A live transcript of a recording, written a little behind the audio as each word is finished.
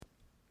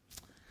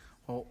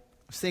Well,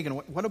 I was thinking,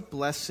 what a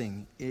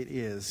blessing it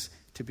is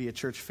to be a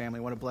church family.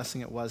 What a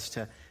blessing it was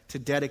to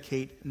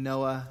dedicate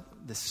Noah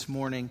this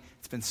morning.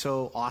 It's been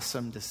so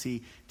awesome to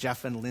see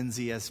Jeff and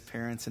Lindsay as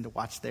parents and to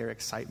watch their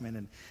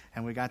excitement.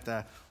 And we got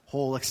the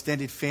whole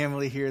extended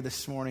family here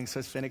this morning, so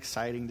it's been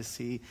exciting to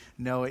see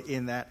Noah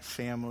in that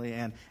family.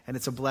 And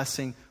it's a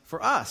blessing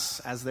for us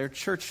as their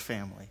church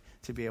family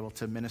to be able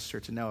to minister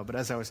to Noah. But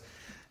as I was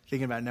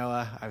thinking about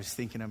Noah, I was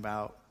thinking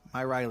about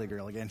my Riley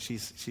girl again.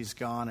 She's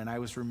gone, and I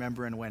was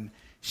remembering when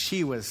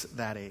she was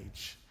that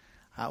age.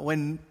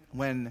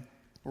 When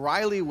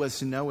Riley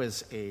was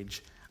Noah's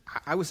age,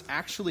 I was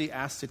actually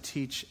asked to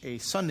teach a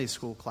Sunday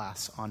school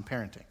class on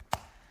parenting.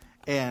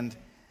 And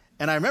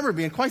I remember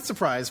being quite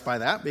surprised by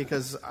that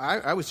because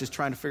I was just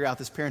trying to figure out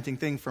this parenting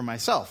thing for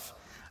myself.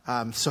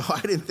 So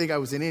I didn't think I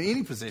was in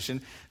any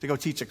position to go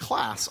teach a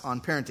class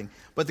on parenting.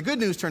 But the good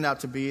news turned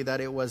out to be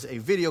that it was a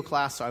video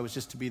class, so I was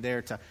just to be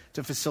there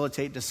to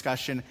facilitate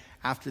discussion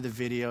after the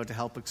video to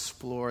help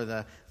explore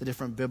the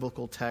different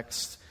biblical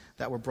texts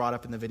that were brought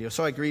up in the video.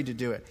 So I agreed to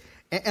do it.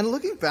 And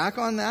looking back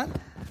on that,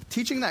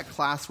 teaching that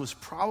class was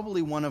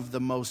probably one of the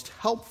most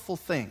helpful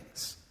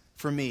things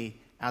for me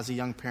as a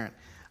young parent.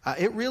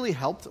 It really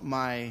helped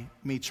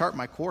me chart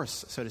my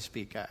course, so to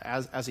speak,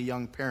 as a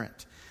young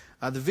parent.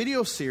 The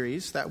video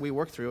series that we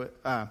worked through,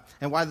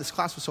 and why this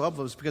class was so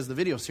helpful was because of the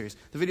video series.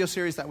 The video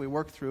series that we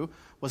worked through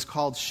was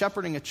called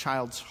Shepherding a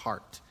Child's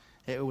Heart.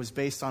 It was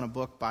based on a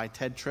book by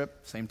Ted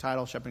Tripp, same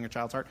title, Shepherding a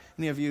Child's Heart.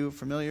 Any of you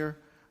familiar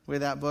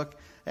with that book?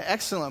 An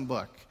excellent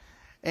book.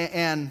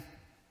 And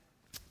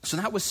so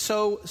that was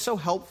so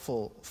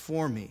helpful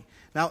for me.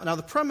 Now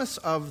the premise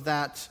of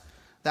that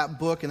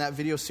book and that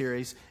video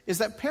series is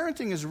that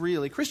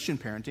Christian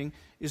parenting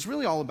is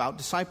really all about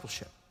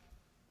discipleship.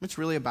 It's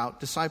really about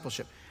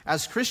discipleship.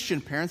 As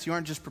Christian parents, you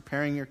aren't just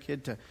preparing your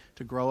kid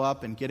to grow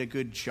up and get a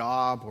good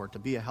job or to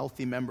be a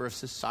healthy member of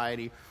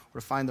society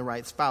or to find the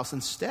right spouse.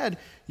 Instead,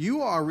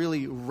 you are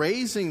really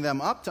raising them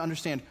up to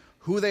understand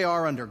who they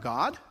are under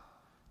God,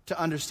 to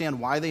understand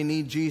why they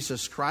need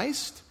Jesus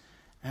Christ,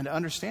 and to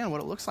understand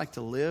what it looks like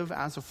to live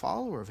as a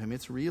follower of Him.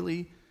 It's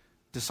really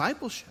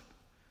discipleship.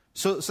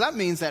 So that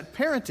means that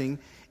parenting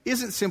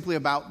isn't simply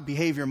about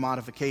behavior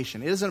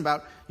modification. It isn't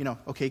about,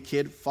 okay,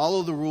 kid,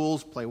 follow the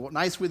rules, play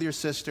nice with your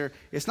sister.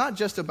 It's not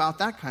just about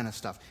that kind of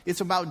stuff. It's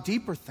about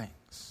deeper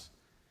things.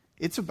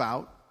 It's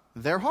about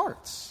their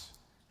hearts.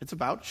 It's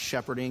about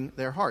shepherding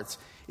their hearts.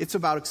 It's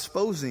about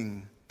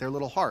exposing their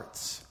little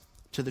hearts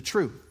to the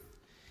truth.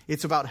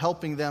 It's about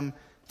helping them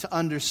to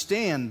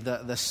understand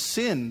the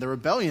sin, the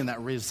rebellion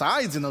that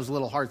resides in those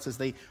little hearts as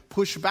they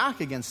push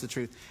back against the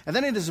truth. And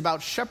then it is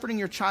about shepherding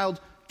your child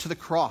to the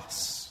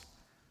cross,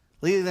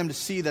 leading them to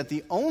see that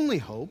the only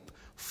hope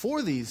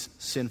for these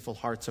sinful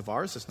hearts of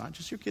ours, it's not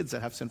just your kids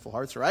that have sinful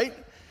hearts, right?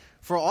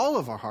 For all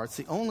of our hearts,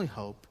 the only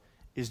hope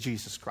is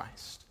Jesus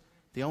Christ.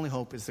 The only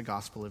hope is the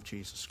gospel of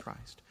Jesus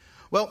Christ.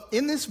 Well,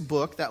 in this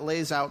book that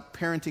lays out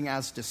parenting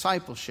as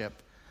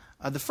discipleship,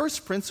 the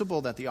first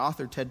principle that the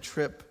author, Ted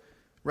Tripp,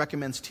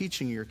 recommends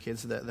teaching your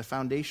kids, the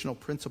foundational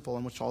principle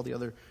on which all the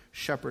other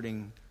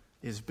shepherding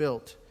is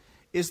built,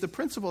 is the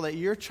principle that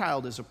your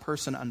child is a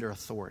person under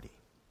authority.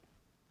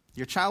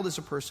 Your child is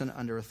a person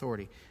under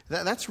authority.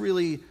 That's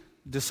really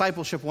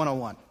discipleship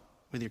 101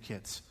 with your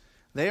kids.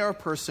 They are a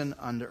person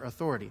under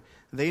authority.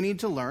 They need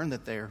to learn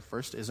that there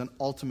first is an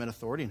ultimate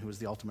authority. And who is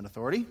the ultimate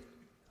authority?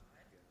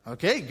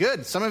 Okay,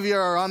 good. Some of you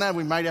are on that.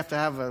 We might have to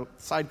have a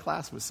side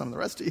class with some of the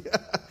rest of you.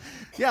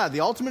 Yeah, the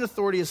ultimate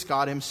authority is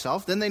God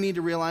Himself. Then they need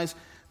to realize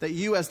that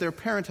you as their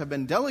parent have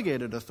been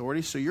delegated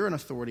authority, so you're an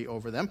authority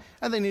over them.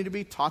 And they need to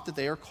be taught that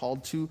they are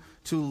called to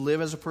live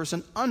as a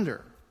person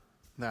under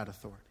that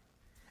authority.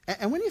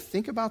 And when you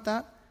think about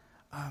that,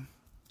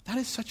 that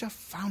is such a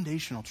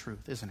foundational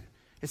truth, isn't it?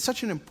 It's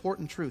such an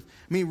important truth.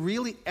 I mean,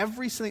 really,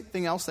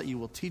 everything else that you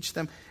will teach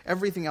them,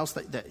 everything else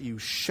that you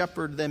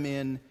shepherd them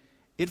in,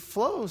 it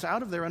flows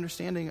out of their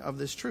understanding of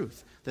this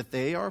truth, that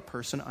they are a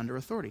person under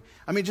authority.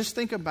 I mean, just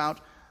think about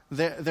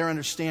their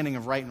understanding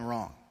of right and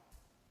wrong,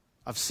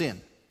 of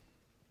sin.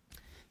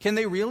 Can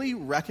they really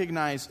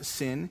recognize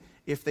sin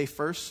if they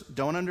first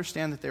don't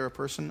understand that they're a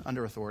person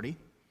under authority?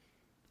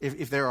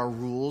 If there are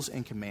rules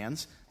and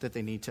commands that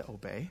they need to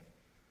obey?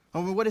 I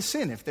mean, what is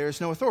sin if there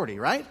is no authority,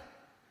 right?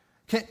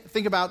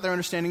 Think about their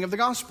understanding of the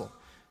gospel.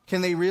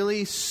 Can they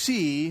really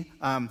see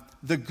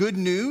the good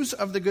news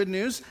of the good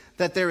news,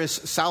 that there is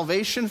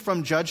salvation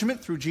from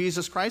judgment through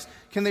Jesus Christ?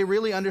 Can they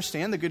really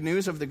understand the good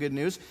news of the good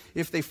news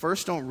if they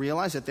first don't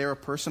realize that they're a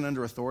person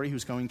under authority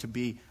who's going to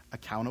be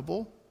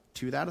accountable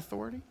to that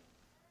authority?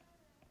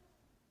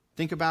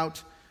 Think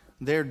about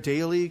their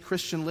daily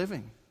Christian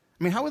living.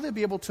 I mean, how would they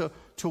be able to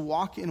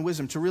walk in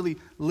wisdom, to really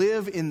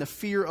live in the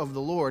fear of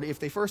the Lord if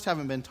they first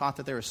haven't been taught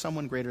that there is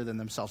someone greater than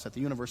themselves, that the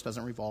universe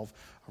doesn't revolve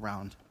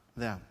around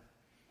them?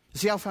 You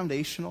see how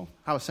foundational,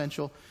 how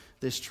essential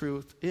this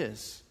truth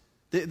is?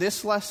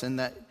 This lesson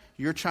that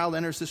your child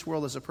enters this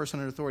world as a person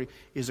under authority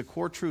is a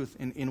core truth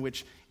in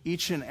which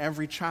each and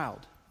every child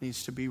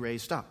needs to be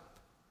raised up.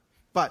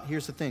 But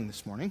here's the thing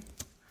this morning.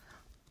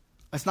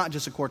 It's not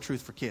just a core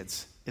truth for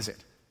kids, is it?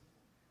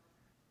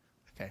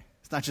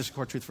 It's not just a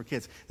core truth for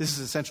kids. This is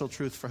essential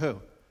truth for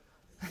who?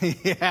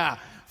 Yeah,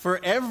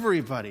 for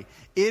everybody.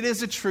 It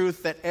is a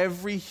truth that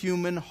every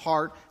human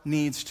heart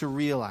needs to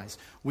realize.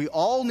 We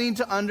all need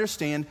to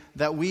understand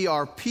that we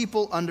are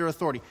people under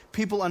authority.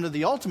 People under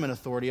the ultimate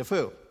authority of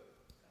who?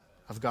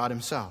 Of God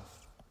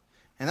himself.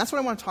 And that's what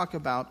I want to talk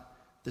about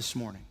this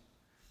morning.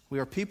 We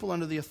are people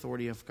under the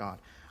authority of God.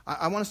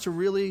 I want us to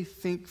really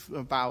think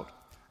about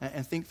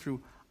and think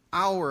through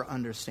our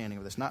understanding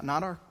of this.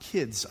 Not our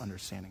kids'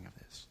 understanding of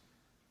this,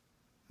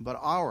 but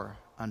our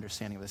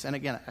understanding of this. And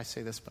again, I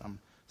say this, but I'm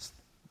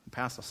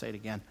past, I'll say it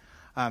again.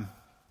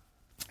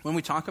 When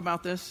we talk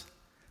about this,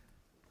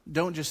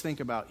 don't just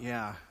think about,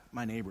 yeah,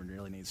 my neighbor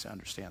really needs to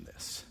understand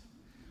this.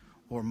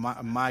 Or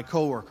my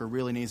coworker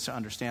really needs to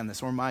understand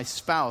this. Or my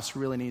spouse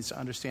really needs to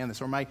understand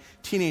this. Or my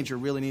teenager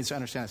really needs to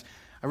understand this.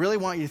 I really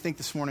want you to think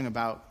this morning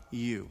about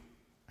you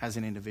as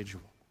an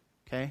individual.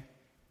 Okay?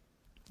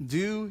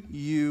 Do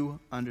you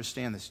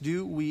understand this?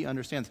 Do we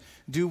understand this?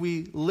 Do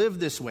we live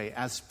this way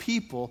as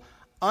people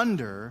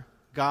under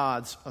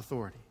God's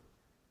authority?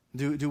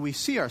 Do we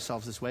see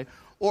ourselves this way?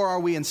 Or are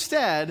we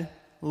instead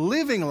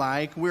living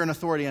like we're an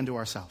authority unto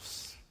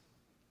ourselves?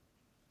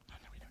 No,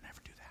 we don't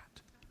ever do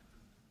that.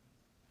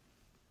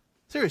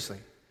 Seriously.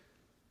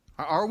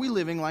 Are we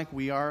living like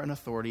we are an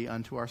authority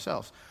unto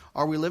ourselves?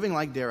 Are we living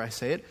like, dare I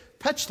say it,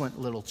 petulant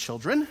little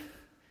children,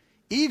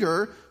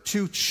 eager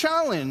to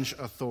challenge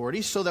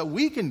authority so that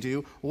we can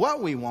do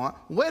what we want,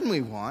 when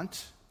we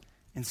want,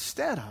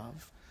 instead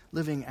of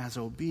living as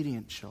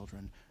obedient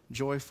children,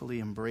 joyfully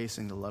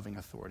embracing the loving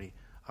authority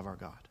of our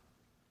God?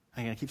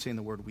 I'm going to keep saying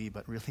the word we,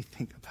 but really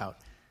think about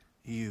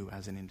you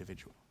as an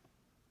individual.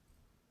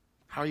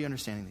 How are you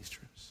understanding these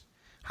truths?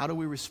 How do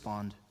we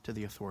respond to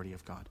the authority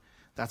of God?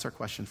 That's our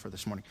question for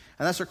this morning.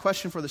 And that's our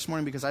question for this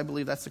morning because I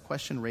believe that's the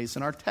question raised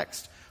in our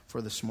text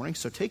for this morning.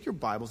 So take your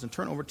Bibles and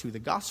turn over to the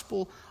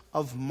Gospel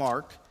of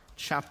Mark,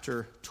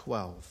 chapter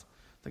 12.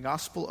 The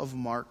Gospel of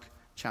Mark,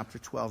 chapter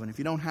 12. And if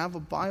you don't have a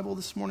Bible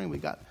this morning, we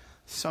got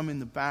some in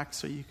the back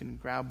so you can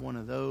grab one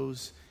of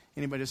those.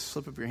 Anybody just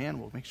slip up your hand,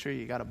 we'll make sure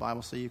you got a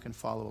Bible so you can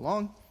follow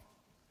along.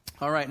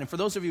 All right, and for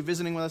those of you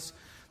visiting with us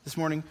this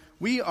morning,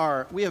 we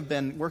have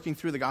been working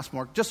through the Gospel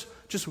of Mark,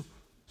 just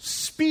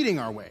speeding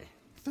our way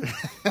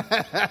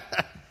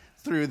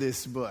through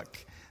this book.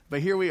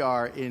 But here we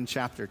are in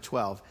chapter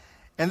 12.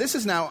 And this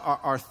is now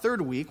our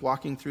third week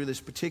walking through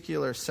this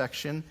particular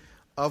section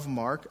of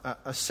Mark,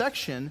 a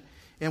section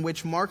in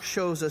which Mark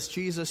shows us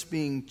Jesus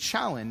being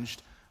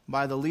challenged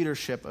by the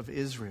leadership of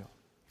Israel.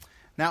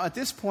 Now, at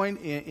this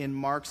point in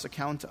Mark's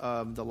account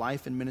of the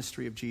life and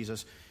ministry of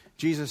Jesus,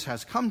 Jesus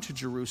has come to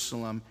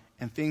Jerusalem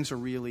and things are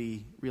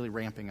really, really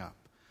ramping up.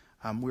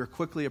 We're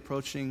quickly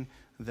approaching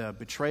the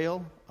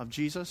betrayal of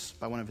Jesus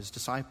by one of his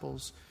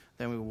disciples.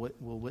 Then we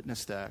will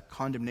witness the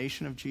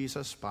condemnation of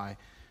Jesus by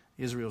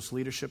Israel's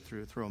leadership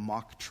through a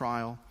mock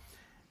trial.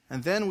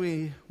 And then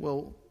we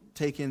will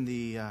take in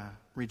the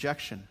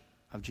rejection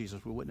of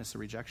Jesus. We'll witness the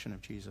rejection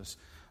of Jesus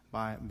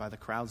by the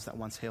crowds that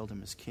once hailed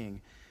him as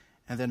king.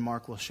 And then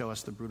Mark will show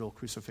us the brutal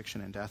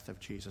crucifixion and death of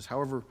Jesus.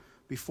 However,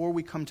 before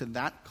we come to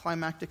that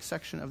climactic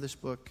section of this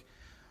book,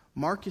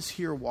 Mark is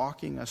here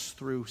walking us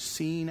through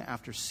scene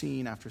after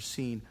scene after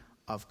scene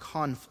of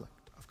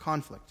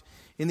conflict.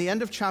 In the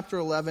end of chapter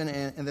 11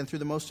 and then through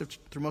most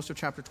of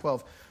chapter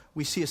 12,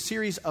 we see a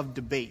series of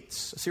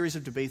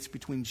debates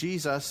between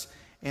Jesus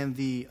and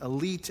the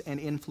elite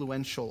and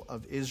influential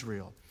of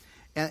Israel.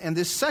 And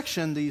this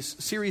section,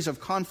 these series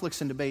of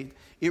conflicts and debate,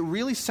 it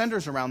really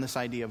centers around this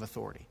idea of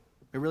authority.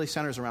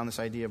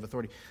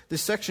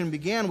 This section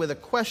began with a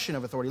question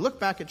of authority. Look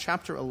back at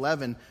chapter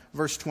 11,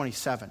 verse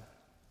 27.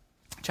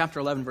 Chapter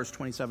 11, verse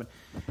 27.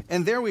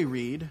 And there we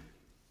read,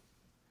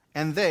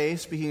 "And they,"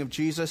 speaking of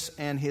Jesus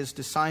and his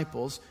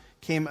disciples,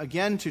 "came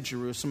again to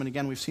Jerusalem." And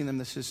again, we've seen them.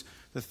 This is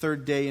the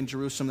third day in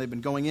Jerusalem. They've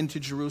been going into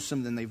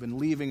Jerusalem, then they've been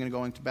leaving and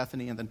going to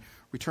Bethany, and then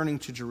returning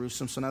to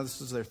Jerusalem. So now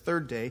this is their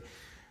third day.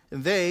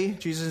 And they,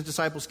 Jesus and his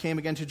disciples, came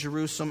again to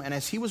Jerusalem. And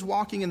as he was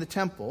walking in the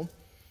temple,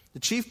 the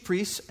chief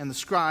priests and the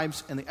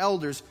scribes and the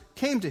elders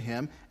came to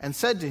him and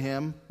said to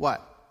him,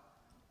 what?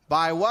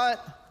 By what?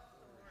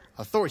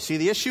 Authority. See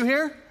the issue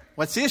here?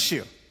 What's the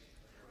issue?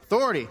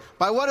 Authority.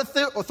 By what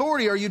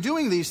authority are you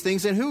doing these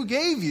things, and who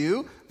gave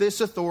you this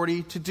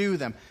authority to do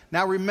them?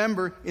 Now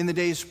remember, in the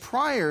days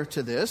prior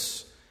to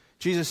this,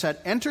 Jesus had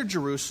entered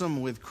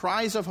Jerusalem with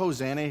cries of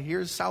Hosanna.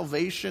 Here's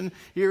salvation.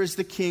 Here is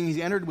the king.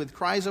 He entered with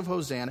cries of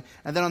Hosanna.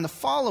 And then on the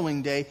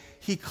following day,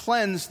 he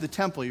cleansed the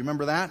temple. You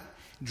remember that?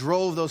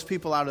 Drove those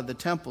people out of the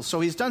temple. So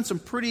he's done some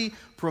pretty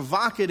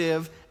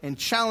provocative and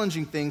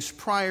challenging things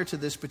prior to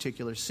this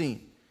particular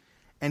scene.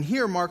 And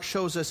here Mark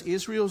shows us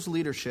Israel's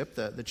leadership,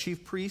 the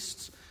chief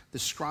priests, the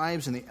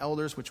scribes, and the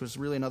elders, which was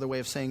really another way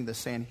of saying the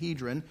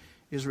Sanhedrin,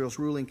 Israel's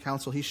ruling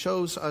council. He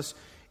shows us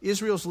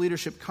Israel's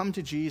leadership come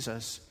to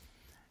Jesus,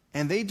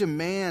 and they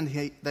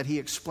demand that he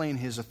explain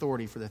his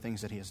authority for the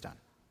things that he has done.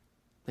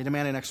 They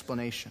demand an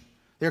explanation.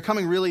 They're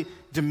coming really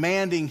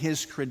demanding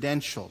his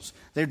credentials.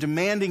 They're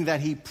demanding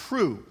that he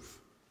prove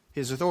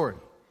his authority.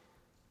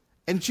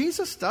 And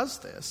Jesus does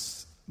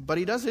this but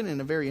he does it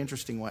in a very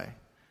interesting way.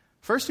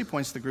 First, he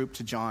points the group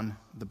to John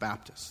the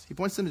Baptist. He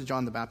points them to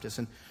John the Baptist,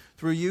 and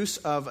through use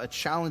of a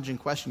challenging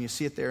question, you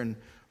see it there in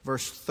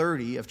verse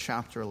 30 of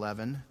chapter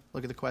 11.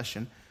 Look at the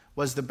question.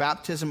 Was the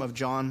baptism of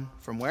John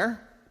from where?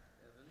 Heaven.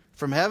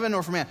 From heaven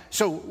or from man?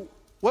 So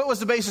what was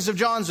the basis of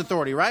John's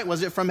authority, right?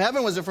 Was it from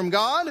heaven? Was it from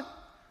God?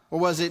 Or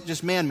was it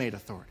just man-made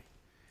authority?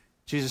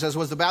 Jesus says,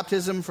 was the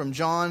baptism from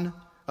John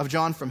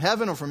from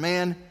heaven or from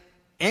man?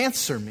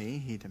 Answer me,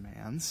 he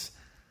demands.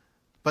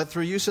 But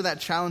through use of that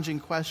challenging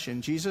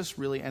question, Jesus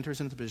really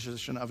enters into the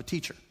position of a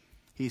teacher.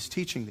 He's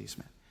teaching these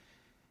men.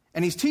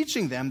 And he's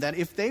teaching them that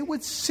if they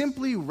would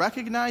simply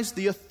recognize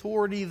the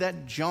authority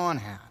that John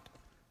had,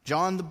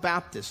 John the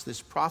Baptist,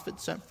 this prophet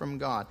sent from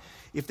God,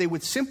 if they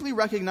would simply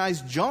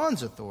recognize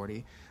John's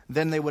authority,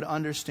 then they would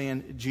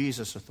understand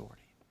Jesus'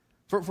 authority.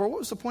 For what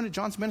was the point of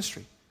John's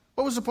ministry?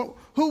 What was the point?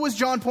 Who was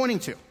John pointing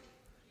to?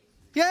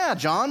 Yeah,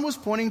 John was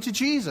pointing to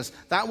Jesus.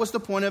 That was the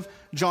point of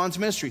John's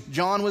ministry.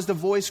 John was the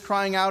voice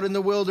crying out in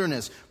the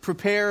wilderness,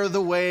 prepare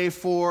the way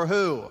for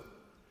who?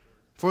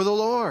 For the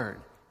Lord.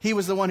 He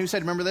was the one who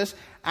said, remember this?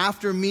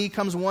 After me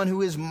comes one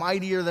who is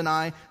mightier than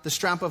I, the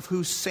strap of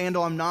whose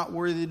sandal I'm not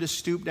worthy to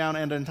stoop down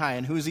and untie.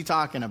 And who is he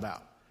talking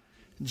about?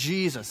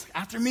 Jesus.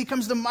 After me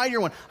comes the mightier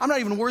one. I'm not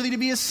even worthy to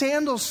be a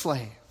sandal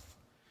slave.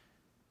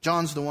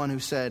 John's the one who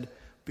said,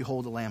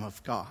 behold the Lamb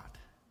of God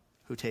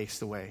who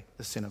takes away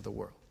the sin of the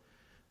world.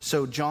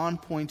 So John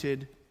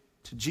pointed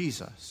to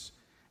Jesus.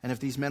 And if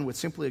these men would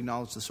simply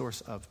acknowledge the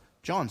source of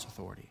John's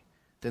authority,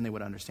 then they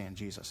would understand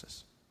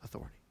Jesus'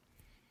 authority.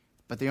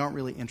 But they aren't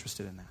really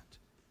interested in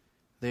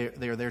that.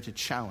 They are there to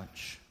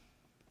challenge,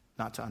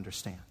 not to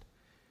understand.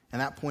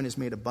 And that point is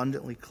made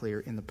abundantly clear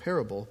in the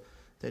parable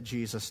that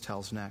Jesus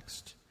tells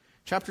next.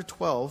 Chapter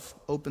 12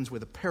 opens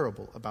with a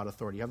parable about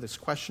authority. You have this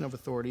question of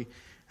authority,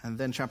 and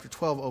then chapter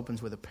 12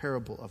 opens with a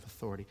parable of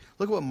authority.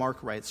 Look at what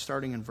Mark writes,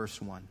 starting in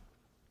verse 1.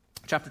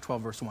 Chapter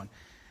 12, verse 1.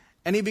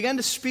 And he began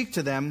to speak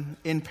to them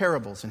in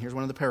parables. And here's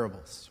one of the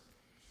parables.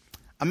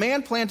 A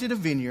man planted a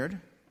vineyard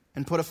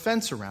and put a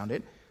fence around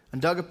it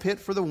and dug a pit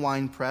for the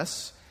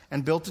winepress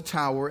and built a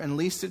tower and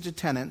leased it to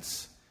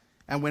tenants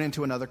and went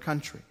into another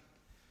country.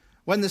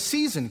 When the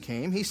season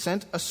came, he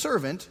sent a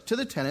servant to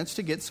the tenants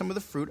to get some of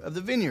the fruit of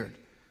the vineyard.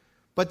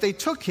 But they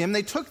took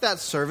that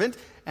servant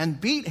and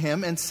beat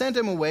him and sent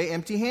him away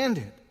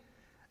empty-handed.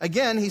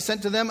 Again, he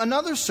sent to them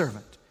another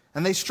servant,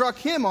 and they struck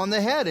him on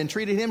the head and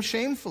treated him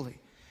shamefully.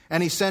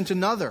 And he sent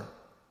another,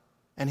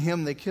 and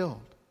him they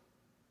killed.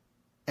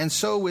 And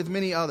so with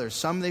many others,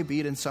 some they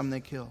beat and some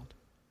they killed.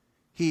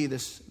 He,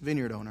 this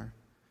vineyard owner,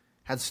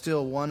 had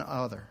still one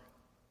other,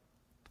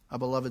 a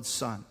beloved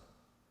son.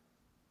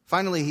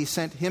 Finally, he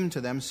sent him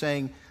to them,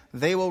 saying,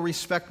 they will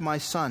respect my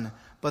son.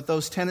 But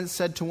those tenants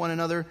said to one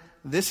another,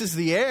 this is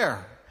the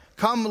heir.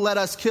 Come, let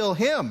us kill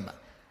him,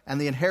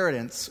 and the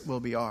inheritance will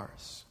be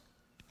ours.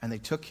 And they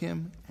took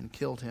him and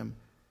killed him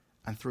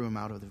and threw him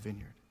out of the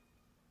vineyard.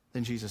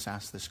 Then Jesus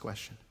asked this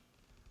question.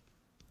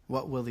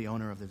 What will the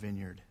owner of the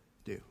vineyard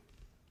do?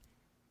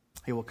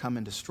 He will come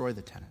and destroy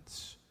the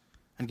tenants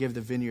and give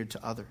the vineyard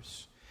to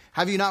others.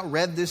 Have you not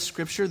read this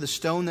scripture? The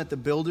stone that the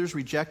builders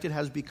rejected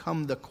has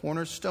become the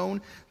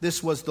cornerstone.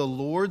 This was the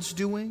Lord's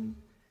doing,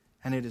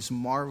 and it is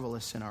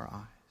marvelous in our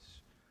eyes.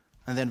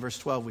 And then verse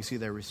 12, we see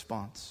their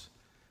response.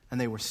 And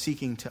they were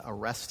seeking to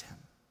arrest him,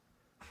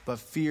 but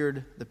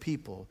feared the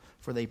people,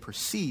 for they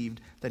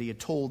perceived that he had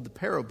told the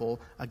parable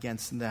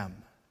against them.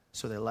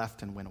 So they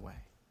left and went away.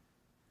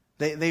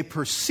 They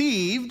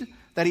perceived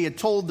that he had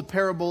told the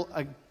parable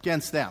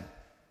against them.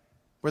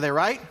 Were they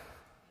right?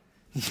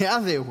 Yeah,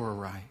 they were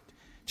right.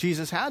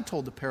 Jesus had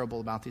told the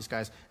parable about these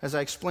guys. As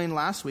I explained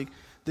last week,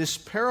 this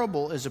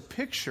parable is a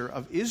picture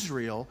of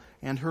Israel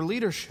and her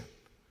leadership.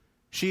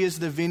 She is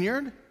the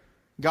vineyard,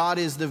 God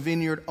is the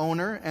vineyard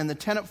owner, and the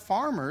tenant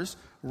farmers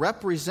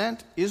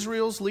represent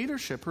Israel's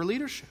leadership, her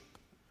leadership.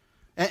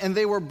 And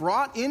they were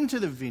brought into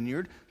the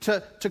vineyard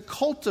to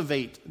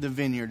cultivate the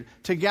vineyard,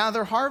 to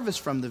gather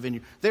harvest from the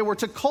vineyard. They were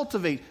to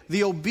cultivate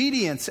the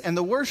obedience and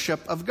the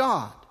worship of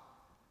God.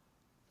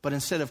 But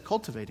instead of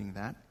cultivating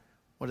that,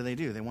 what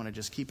do? They want to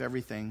just keep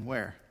everything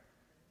where?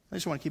 They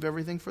just want to keep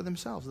everything for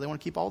themselves. They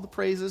want to keep all the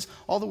praises,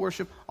 all the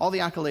worship, all the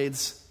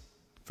accolades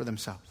for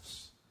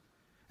themselves.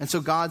 And so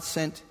God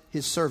sent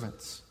his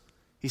servants.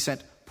 He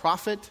sent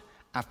prophet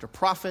after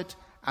prophet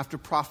after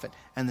prophet.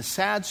 And the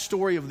sad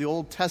story of the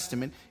Old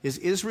Testament is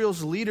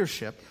Israel's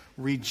leadership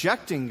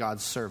rejecting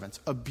God's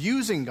servants,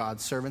 abusing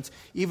God's servants,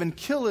 even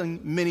killing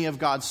many of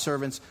God's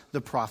servants,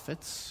 the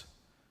prophets.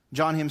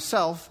 John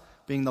himself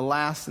being the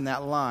last in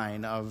that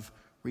line of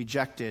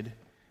rejected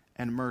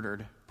and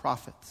murdered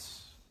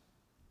prophets.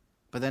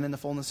 But then in the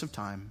fullness of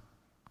time,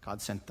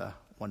 God sent the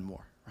one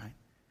more, right?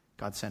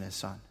 God sent his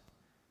son.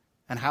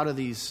 And how do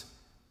these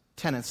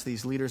tenants,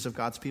 these leaders of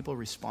God's people,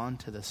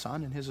 respond to the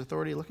son and his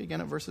authority? Look again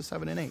at verses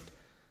 7 and 8.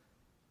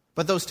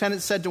 But those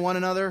tenants said to one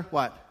another,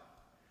 what?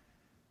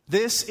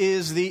 Do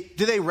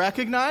they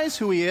recognize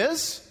who he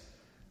is?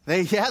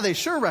 They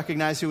sure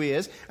recognize who he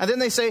is. And then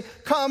they say,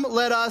 come,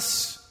 let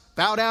us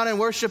bow down and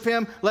worship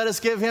him. Let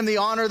us give him the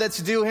honor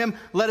that's due him.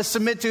 Let us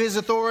submit to his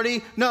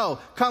authority. No,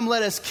 come,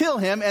 let us kill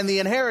him, and the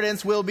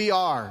inheritance will be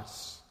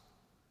ours.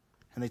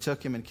 And they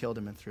took him and killed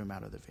him and threw him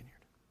out of the vineyard.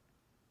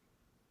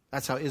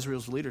 That's how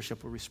Israel's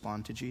leadership will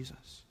respond to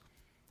Jesus.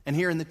 And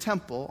here in the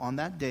temple on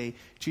that day,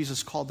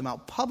 Jesus called them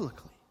out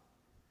publicly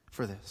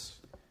for this.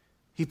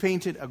 He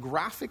painted a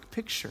graphic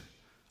picture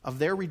of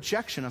their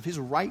rejection of his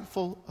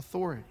rightful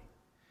authority.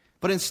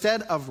 But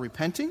instead of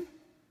repenting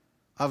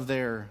of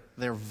their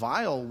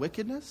vile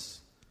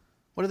wickedness,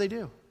 what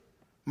do?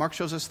 Mark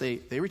shows us they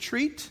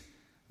retreat,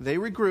 they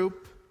regroup,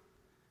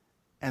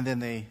 and then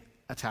they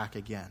attack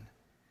again.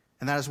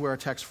 And that is where our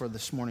text for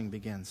this morning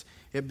begins.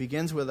 It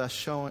begins with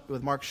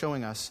Mark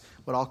showing us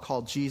what I'll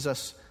call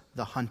Jesus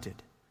the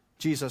hunted.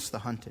 Jesus the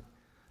hunted.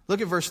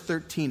 Look at verse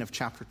 13 of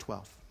chapter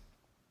 12.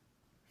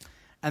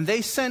 And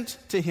they sent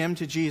to him,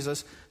 to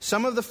Jesus,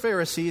 some of the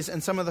Pharisees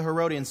and some of the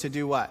Herodians to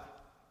do what?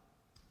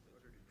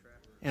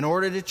 In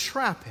order to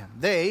trap him.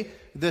 They,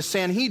 the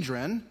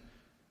Sanhedrin,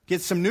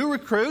 get some new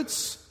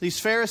recruits, these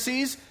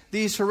Pharisees,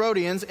 these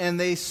Herodians, and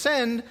they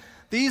send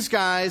these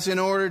guys in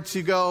order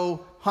to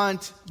go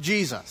hunt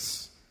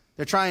Jesus.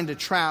 They're trying to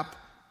trap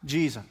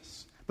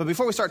Jesus. But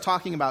before we start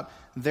talking about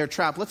their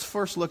trap, let's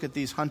first look at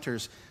these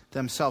hunters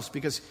themselves,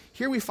 because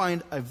here we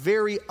find a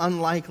very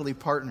unlikely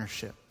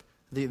partnership.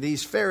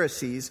 These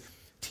Pharisees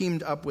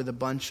teamed up with a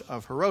bunch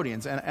of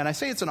Herodians. And I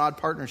say it's an odd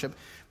partnership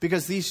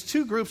because these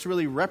two groups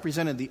really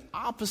represented the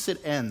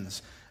opposite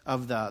ends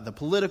of the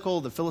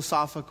political, the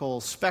philosophical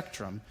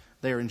spectrum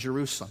there in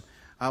Jerusalem.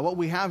 What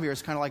we have here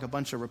is kind of like a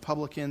bunch of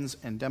Republicans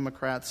and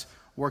Democrats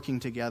working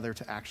together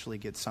to actually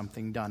get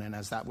something done. And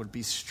as that would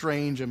be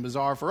strange and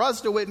bizarre for us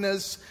to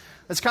witness,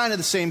 that's kind of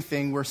the same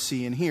thing we're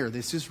seeing here.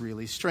 This is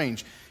really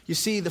strange. You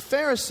see, the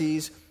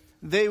Pharisees,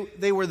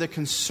 they were the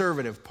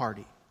conservative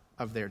party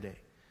of their day.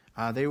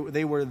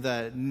 They were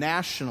the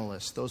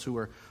nationalists, those who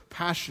were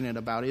passionate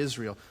about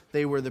Israel.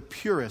 They were the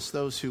purists,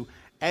 those who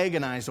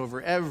agonized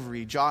over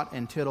every jot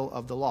and tittle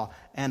of the law.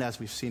 And as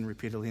we've seen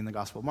repeatedly in the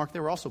Gospel of Mark, they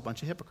were also a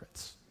bunch of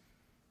hypocrites.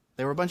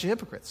 They were a bunch of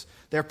hypocrites.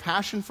 Their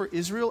passion for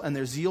Israel and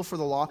their zeal for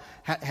the law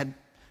had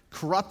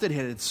corrupted,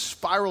 had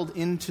spiraled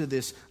into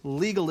this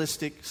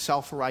legalistic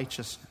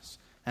self-righteousness.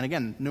 And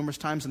again, numerous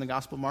times in the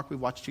Gospel of Mark, we've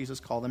watched Jesus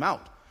call them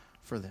out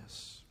for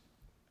this.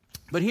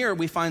 But here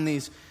we find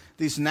these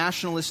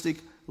nationalistic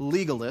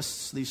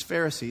legalists, these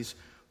Pharisees,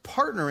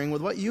 partnering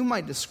with what you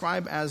might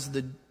describe as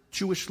the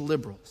Jewish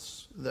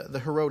liberals, the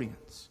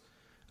Herodians.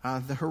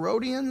 The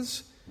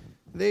Herodians,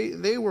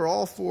 they were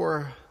all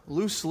for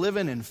loose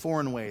living in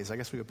foreign ways. I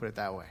guess we could put it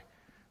that way.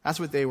 That's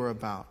what they were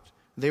about.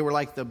 They were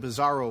like the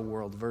bizarro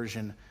world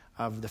version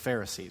of the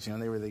Pharisees.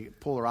 They were the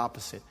polar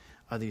opposite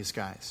of these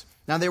guys.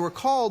 Now, they were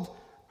called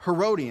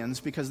Herodians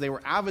because they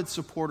were avid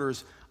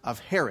supporters of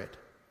Herod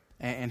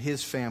and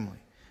his family.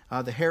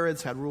 The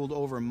Herods had ruled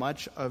over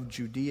much of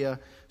Judea,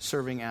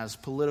 serving as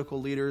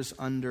political leaders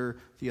under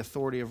the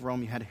authority of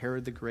Rome. You had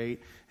Herod the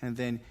Great, and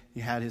then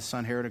you had his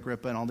son Herod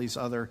Agrippa and all these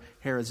other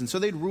Herods. And so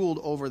they'd ruled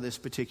over this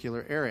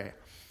particular area.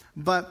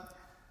 But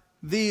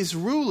these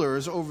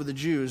rulers over the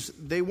Jews,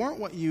 they weren't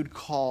what you'd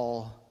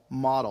call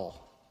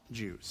model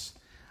Jews.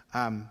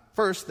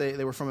 First,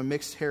 they were from a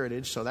mixed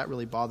heritage, so that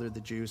really bothered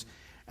the Jews.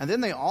 And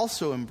then they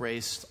also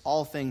embraced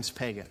all things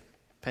pagan.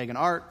 Pagan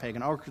art,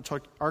 pagan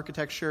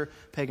architecture,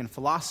 pagan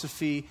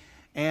philosophy,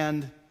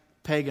 and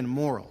pagan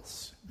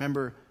morals.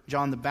 Remember,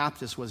 John the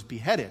Baptist was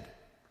beheaded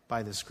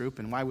by this group,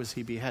 and why was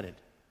he beheaded?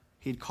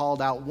 He'd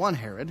called out one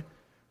Herod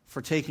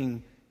for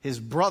taking his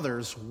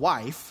brother's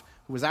wife,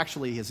 who was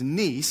actually his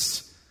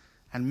niece,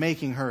 and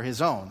making her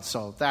his own.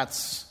 So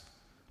that's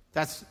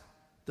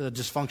the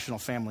dysfunctional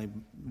family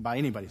by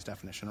anybody's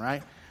definition,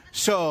 right?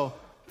 So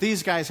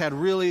these guys had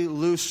really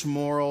loose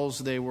morals.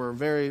 They were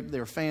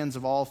fans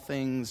of all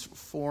things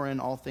foreign,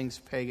 all things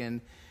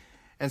pagan.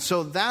 And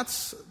so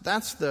that's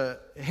the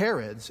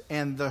Herods,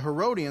 and the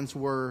Herodians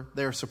were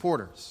their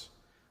supporters.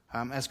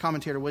 As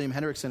commentator William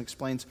Hendrickson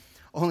explains,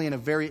 only in a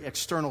very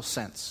external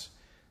sense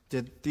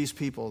did these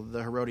people,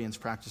 the Herodians,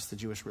 practice the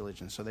Jewish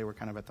religion. So they were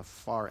kind of at the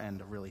far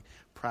end of really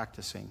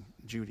practicing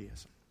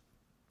Judaism.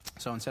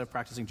 So instead of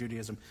practicing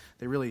Judaism,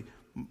 they really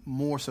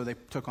more so they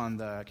took on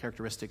the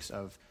characteristics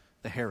of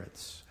the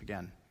Herods.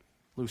 Again,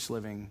 loose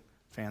living,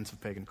 fans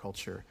of pagan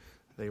culture.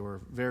 They were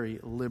very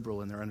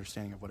liberal in their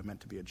understanding of what it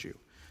meant to be a Jew.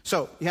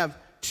 So you have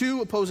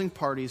two opposing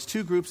parties,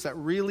 two groups that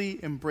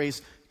really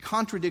embrace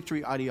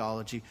contradictory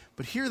ideology,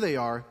 but here they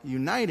are,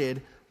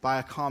 united by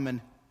a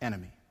common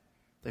enemy.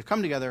 They've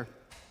come together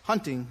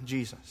hunting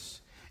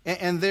Jesus.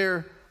 And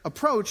their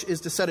approach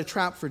is to set a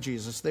trap for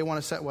Jesus. They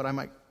want to set what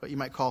you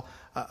might call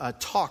a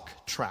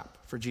talk trap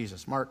for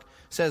Jesus. Mark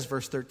says,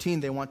 verse 13,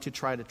 they want to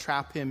try to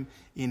trap him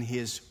in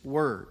his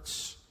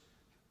words,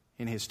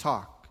 in his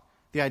talk.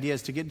 The idea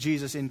is to get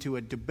Jesus into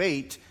a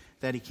debate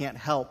that he can't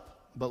help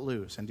but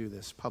lose, and do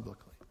this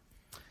publicly.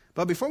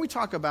 But before we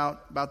talk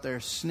about their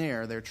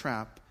snare, their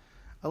trap,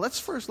 let's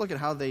first look at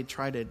how they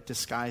try to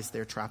disguise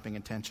their trapping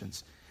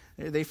intentions.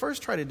 They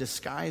first try to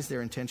disguise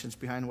their intentions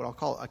behind what I'll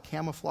call a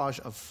camouflage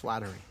of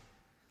flattery.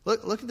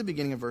 Look at the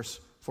beginning of verse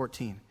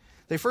 14.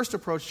 They first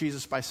approach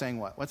Jesus by saying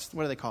what? What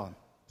do they call him?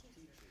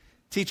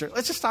 Teacher.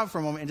 Let's just stop for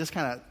a moment and just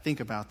kind of think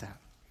about that.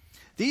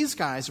 These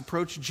guys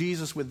approach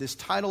Jesus with this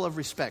title of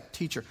respect,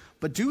 teacher.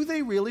 But do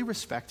they really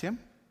respect him?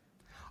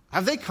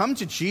 Have they come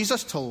to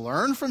Jesus to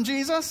learn from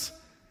Jesus?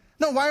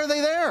 No, why are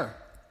they there?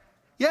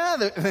 Yeah,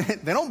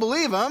 they don't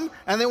believe him,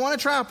 and they want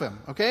to trap him,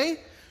 okay?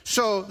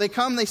 So they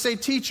come, they say,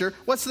 teacher.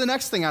 What's the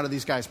next thing out of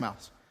these guys'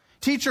 mouths?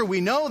 Teacher,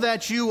 we know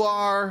that you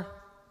are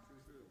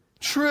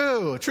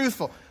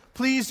truthful.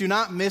 Please do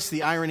not miss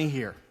the irony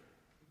here.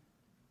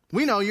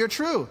 We know you're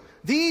true.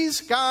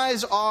 These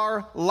guys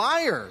are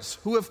liars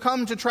who have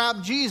come to trap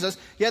Jesus,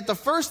 yet the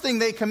first thing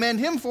they commend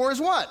him for is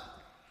what?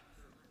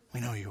 We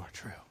know you are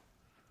true.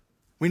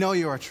 We know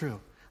you are true.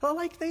 Well,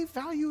 like they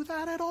value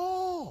that at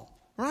all,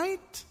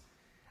 right?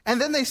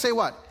 And then they say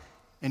what?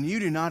 And you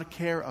do not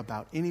care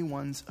about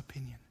anyone's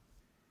opinion.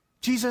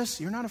 Jesus,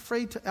 you're not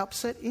afraid to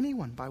upset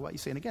anyone by what you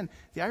say. And again,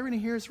 the irony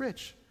here is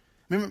rich.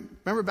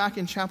 Remember back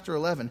in chapter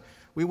 11,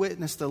 we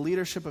witnessed the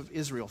leadership of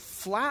Israel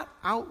flat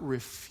out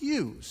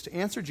refused to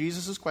answer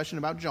Jesus' question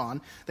about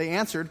John. They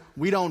answered,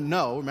 we don't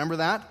know. Remember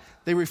that?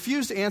 They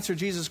refused to answer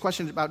Jesus'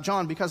 question about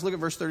John because, look at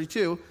verse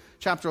 32,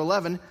 chapter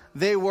 11,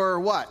 they were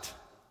what?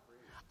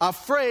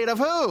 Afraid of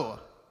who?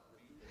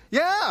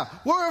 Yeah,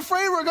 we're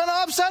afraid we're going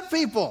to upset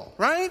people,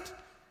 right?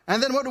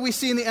 And then what do we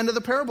see in the end of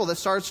the parable that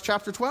starts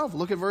chapter 12?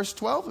 Look at verse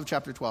 12 of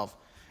chapter 12.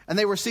 And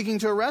they were seeking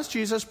to arrest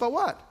Jesus, but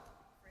what?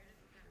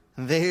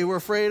 They were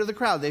afraid of the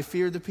crowd. They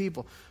feared the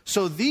people.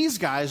 So these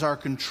guys are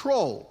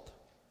controlled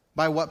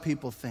by what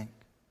people think,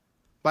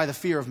 by the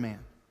fear of man.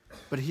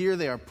 But here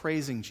they are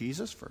praising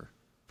Jesus for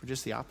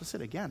just the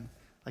opposite. Again,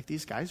 like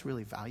these guys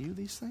really value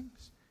these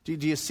things. Do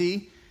you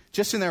see,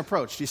 just in their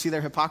approach, do you see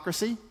their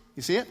hypocrisy?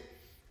 You see it?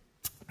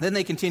 Then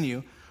they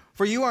continue,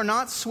 for you are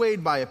not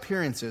swayed by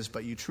appearances,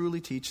 but you truly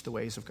teach the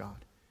ways of God.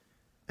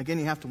 Again,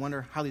 you have to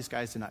wonder how these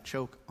guys did not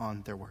choke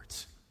on their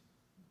words.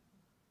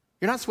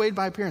 You're not swayed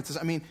by appearances.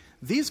 I mean,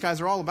 these guys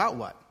are all about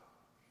what?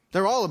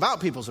 They're all about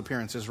people's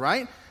appearances,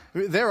 right?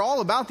 They're all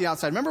about the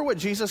outside. Remember what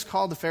Jesus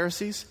called the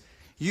Pharisees?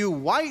 You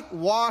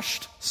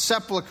whitewashed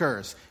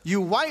sepulchres.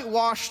 You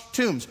whitewashed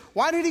tombs.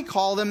 Why did he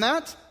call them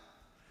that?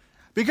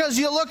 Because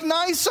you look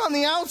nice on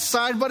the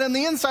outside, but on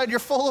the inside you're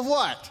full of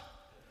what?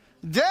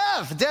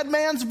 Death, dead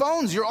man's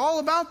bones. You're all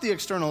about the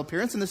external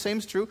appearance, and the same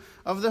is true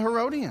of the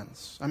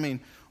Herodians. I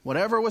mean,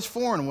 whatever was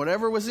foreign,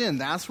 whatever was in,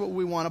 that's what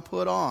we want to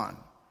put on.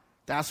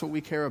 That's what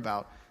we care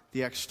about,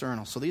 the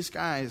external. So these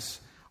guys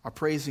are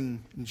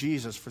praising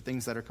Jesus for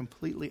things that are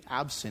completely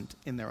absent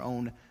in their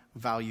own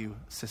value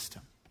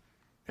system.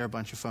 They're a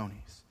bunch of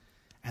phonies.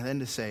 And then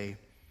to say,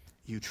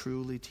 you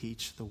truly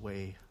teach the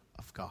way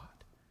of God.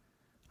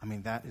 I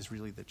mean, that is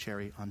really the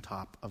cherry on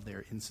top of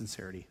their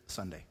insincerity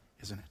Sunday,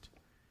 isn't it?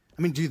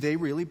 I mean, do they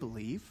really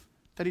believe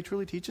that he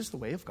truly teaches the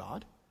way of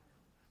God?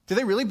 Do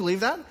they really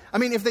believe that? I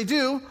mean, if they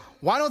do,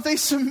 why don't they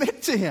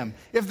submit to him?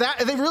 If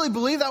they really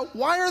believe that,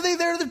 why are they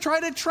there to try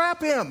to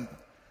trap him?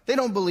 They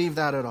don't believe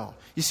that at all.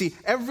 You see,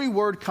 every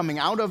word coming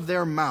out of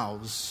their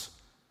mouths,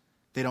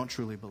 they don't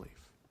truly believe.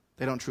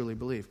 They don't truly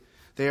believe.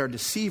 They are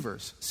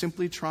deceivers,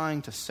 simply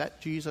trying to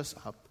set Jesus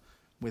up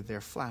with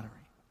their flattery.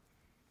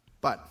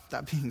 But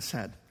that being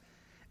said,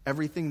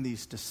 everything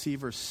these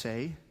deceivers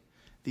say,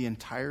 the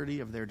entirety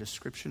of their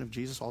description of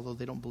Jesus, although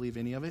they don't believe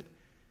any of it,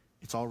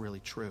 it's all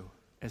really true,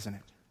 isn't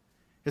it?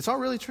 It's all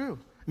really true.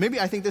 Maybe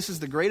I think this is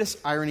the greatest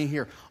irony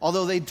here.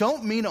 Although they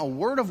don't mean a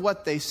word of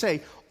what they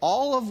say,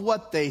 all of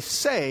what they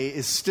say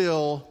is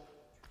still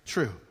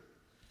true.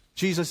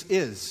 Jesus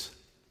is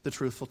the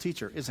truthful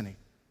teacher, isn't he?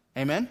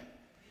 Amen?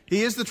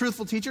 He is the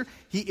truthful teacher.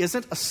 He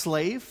isn't a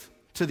slave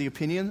to the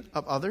opinion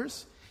of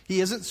others.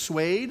 He isn't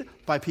swayed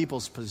by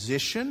people's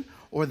position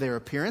or their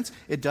appearance.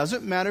 It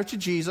doesn't matter to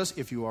Jesus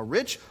if you are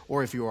rich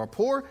or if you are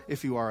poor,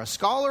 if you are a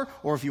scholar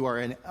or if you are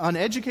an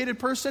uneducated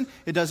person.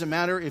 It doesn't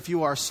matter if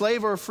you are a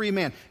slave or a free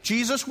man.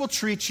 Jesus will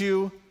treat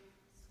you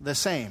the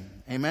same.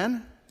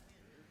 Amen?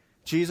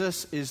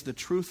 Jesus is the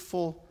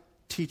truthful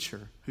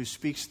teacher who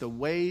speaks the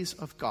ways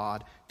of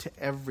God to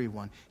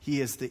everyone.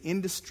 He is the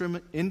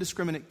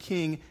indiscriminate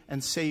king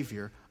and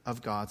savior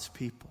of God's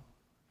people.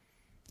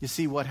 You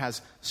see, what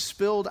has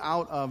spilled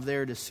out of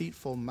their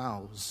deceitful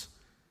mouths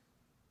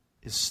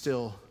is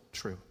still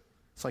true.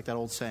 It's like that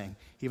old saying,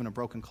 even a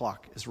broken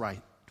clock is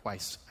right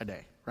twice a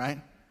day, right?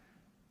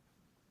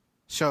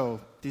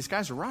 So these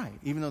guys are right,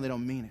 even though they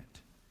don't mean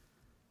it.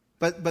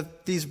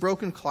 But these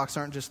broken clocks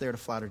aren't just there to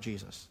flatter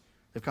Jesus.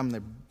 They've come,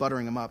 they're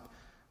buttering him up,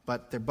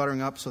 but they're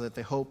buttering up so that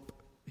they hope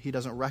he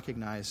doesn't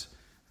recognize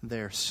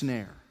their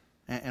snare.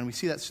 And we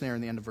see that snare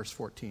in the end of verse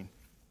 14.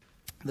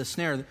 The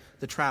snare,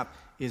 the trap,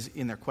 is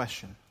in their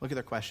question. Look at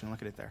their question.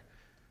 Look at it there.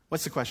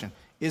 What's the question?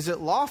 Is it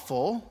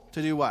lawful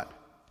to do what?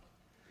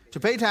 To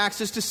pay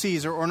taxes to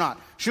Caesar or not?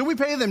 Should we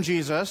pay them,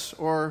 Jesus,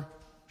 or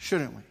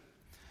shouldn't we?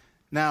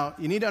 Now,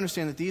 you need to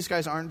understand that these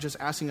guys aren't just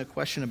asking a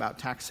question about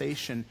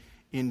taxation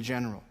in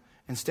general.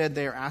 Instead,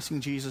 they are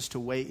asking Jesus to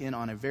weigh in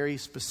on a very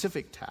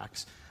specific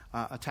tax,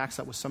 a tax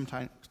that was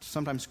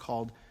sometimes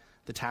called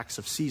the tax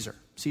of Caesar,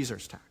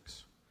 Caesar's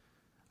tax.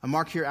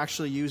 Mark here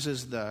actually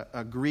uses the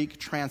Greek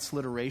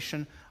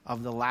transliteration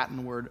of the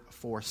Latin word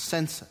for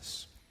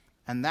census.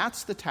 And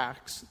that's the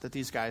tax that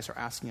these guys are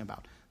asking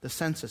about, the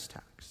census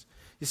tax.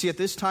 You see, at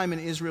this time in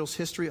Israel's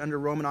history under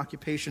Roman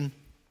occupation,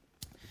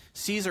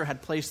 Caesar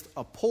had placed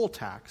a poll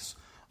tax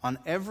on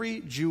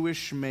every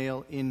Jewish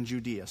male in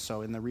Judea,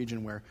 so in the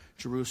region where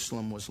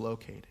Jerusalem was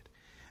located.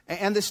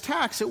 And this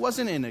tax, it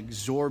wasn't an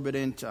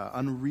exorbitant,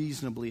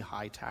 unreasonably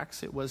high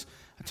tax. It was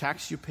a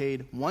tax you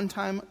paid one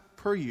time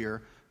per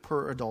year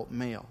per adult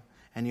male.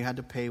 And you had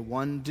to pay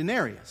 1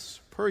 denarius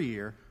per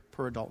year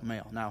per adult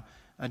male. Now,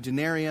 a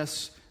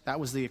denarius, that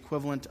was the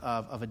equivalent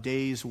of a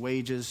day's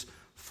wages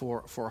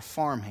for a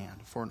farmhand,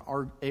 for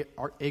an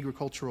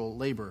agricultural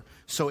labor.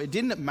 So it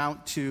didn't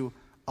amount to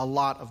a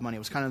lot of money. It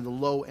was kind of the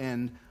low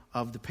end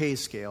of the pay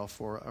scale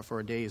for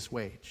a day's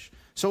wage.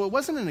 So it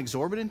wasn't an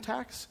exorbitant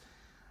tax,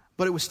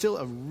 but it was still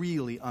a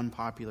really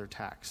unpopular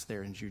tax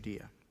there in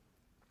Judea.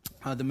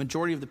 The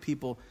majority of the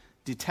people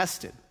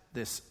detested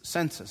this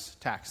census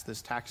tax,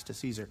 this tax to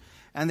Caesar.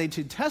 And they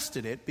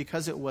detested it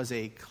because it was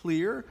a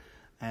clear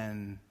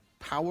and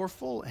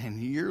powerful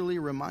and yearly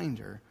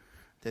reminder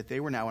that they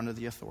were now under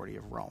the authority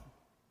of Rome.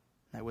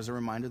 That was a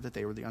reminder that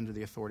they were under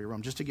the authority of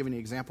Rome. Just to give you an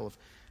example of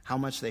how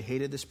much they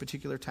hated this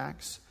particular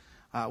tax,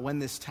 when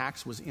this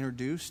tax was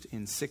introduced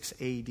in 6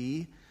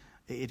 A.D.,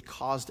 it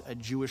caused a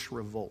Jewish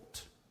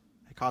revolt.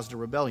 It caused a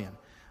rebellion.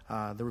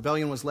 The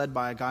rebellion was led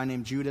by a guy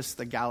named Judas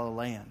the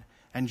Galilean.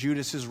 And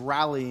Judas's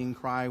rallying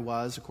cry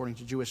was, according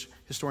to Jewish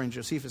historian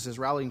Josephus, his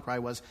rallying cry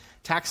was,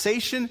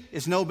 taxation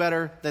is no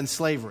better than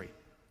slavery.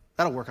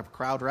 That'll work up a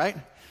crowd, right?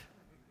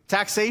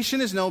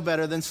 Taxation is no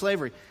better than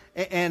slavery.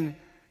 And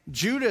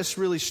Judas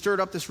really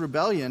stirred up this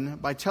rebellion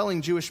by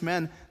telling Jewish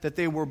men that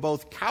they were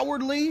both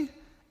cowardly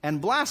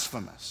and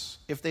blasphemous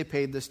if they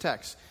paid this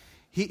tax.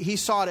 He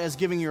saw it as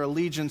giving your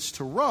allegiance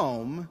to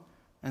Rome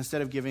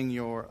instead of giving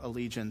your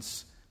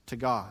allegiance to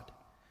God.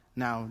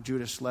 Now,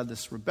 Judas led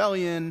this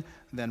rebellion,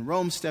 then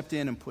Rome stepped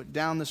in and put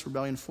down this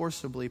rebellion,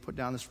 forcibly put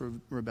down this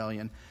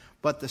rebellion.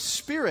 But the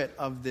spirit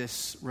of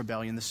this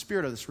rebellion, the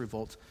spirit of this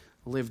revolt,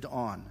 lived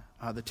on.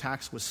 The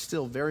tax was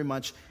still very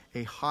much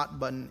a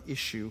hot-button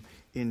issue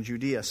in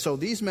Judea. So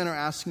these men are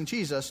asking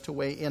Jesus to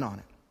weigh in on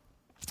it.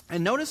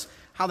 And notice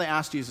how they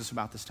ask Jesus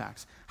about this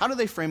tax. How do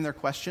they frame their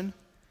question?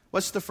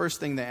 What's the first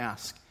thing they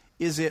ask?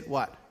 Is it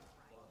what?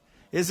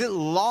 Is it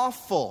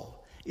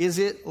lawful? Is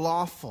it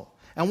lawful?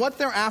 And what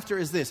they're after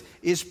is this,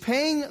 is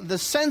paying the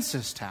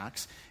census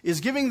tax,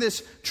 is giving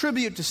this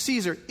tribute to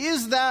Caesar,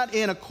 is that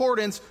in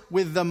accordance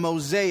with the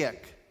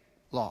Mosaic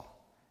law?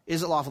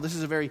 Is it lawful? This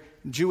is a very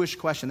Jewish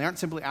question. They aren't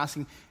simply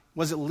asking,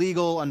 was it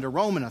legal under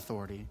Roman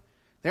authority?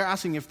 They're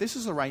asking if this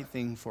is the right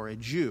thing for a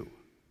Jew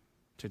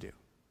to do.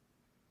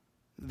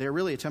 They're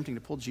really attempting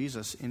to pull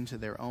Jesus into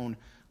their own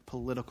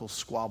political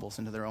squabbles,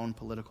 into their own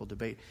political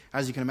debate.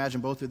 As you can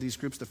imagine, both of these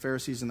groups, the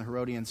Pharisees and the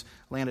Herodians,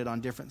 landed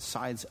on different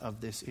sides of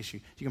this issue.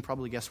 You can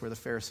probably guess where the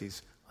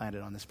Pharisees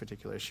landed on this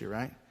particular issue,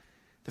 right?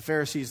 The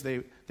Pharisees,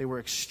 they were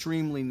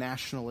extremely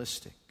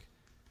nationalistic,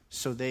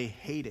 so they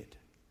hated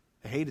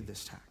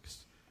this tax.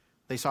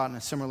 They saw it in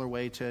a similar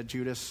way to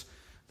Judas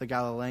the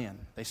Galilean.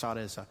 They saw it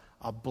as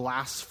a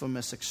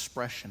blasphemous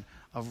expression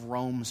of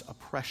Rome's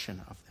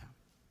oppression of them.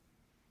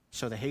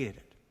 So they hated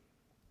it.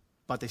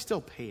 But they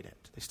still paid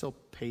it. They still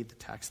paid the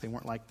tax. They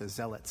weren't like the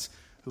zealots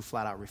who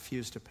flat out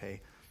refused to pay.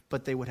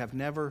 But they would have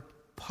never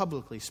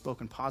publicly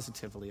spoken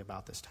positively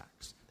about this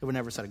tax. They would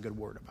never said a good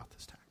word about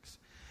this tax.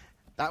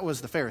 That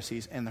was the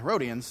Pharisees. And the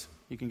Herodians,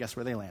 you can guess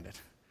where they landed.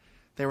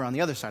 They were on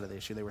the other side of the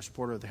issue. They were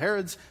supporters of the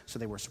Herods, so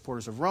they were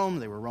supporters of Rome.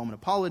 They were Roman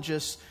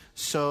apologists,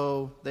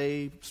 so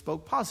they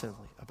spoke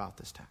positively about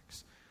this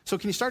tax. So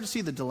can you start to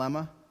see the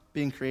dilemma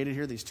being created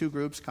here? These two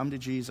groups come to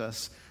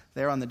Jesus.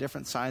 They're on the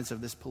different sides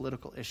of this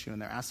political issue,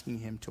 and they're asking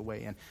him to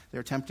weigh in.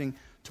 They're attempting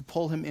to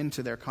pull him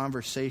into their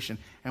conversation.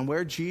 And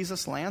where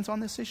Jesus lands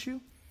on this issue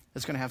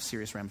is going to have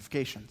serious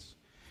ramifications.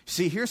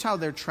 See, here's how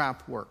their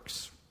trap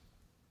works.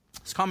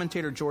 This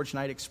commentator George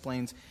Knight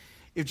explains,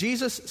 if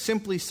Jesus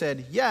simply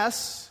said,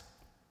 yes,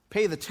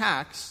 pay the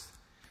tax,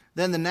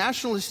 then the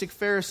nationalistic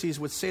Pharisees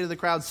would say to the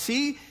crowd,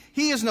 see,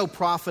 he is no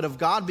prophet of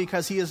God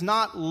because he is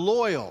not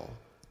loyal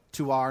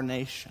to our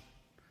nation.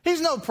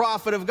 He's no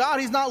prophet of God.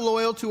 He's not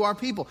loyal to our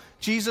people.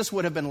 Jesus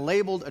would have been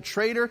labeled a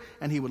traitor,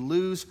 and he would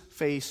lose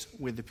face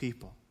with the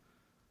people.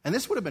 And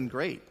this would have been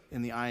great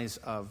in the eyes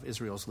of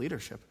Israel's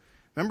leadership.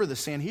 Remember, the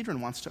Sanhedrin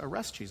wants to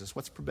arrest Jesus.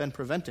 What's been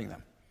preventing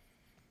them?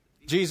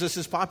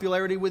 Jesus'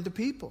 popularity with the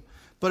people.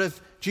 But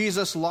if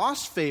Jesus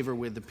lost favor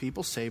with the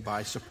people, say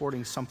by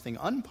supporting something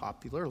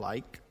unpopular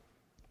like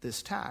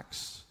this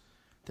tax,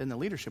 then the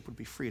leadership would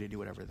be free to do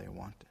whatever they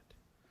wanted.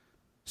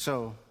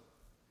 So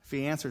if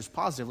he answers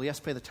positively, yes,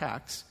 pay the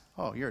tax,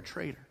 oh, you're a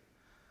traitor.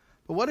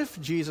 But what if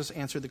Jesus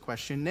answered the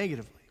question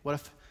negatively? What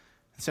if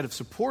instead of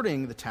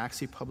supporting the tax,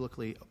 he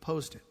publicly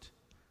opposed it?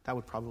 That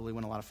would probably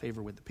win a lot of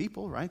favor with the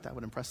people, right? That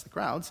would impress the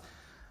crowds.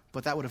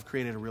 But that would have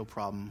created a real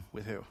problem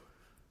with who?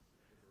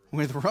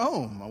 With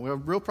Rome. We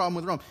have a real problem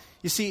with Rome.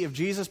 You see, if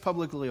Jesus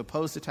publicly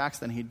opposed the tax,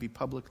 then he'd be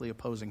publicly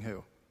opposing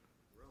who?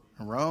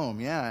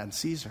 Rome, yeah, and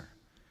Caesar.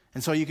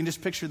 And so you can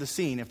just picture the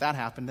scene. If that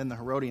happened, then the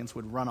Herodians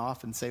would run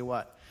off and say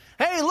what?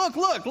 Hey,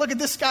 look at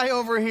this guy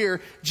over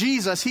here.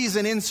 Jesus, he's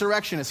an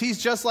insurrectionist.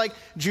 He's just like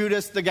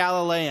Judas the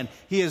Galilean.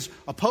 He is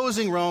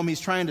opposing Rome.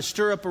 He's trying to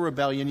stir up a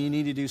rebellion. You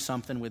need to do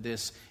something with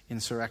this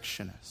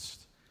insurrectionist.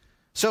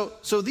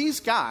 So these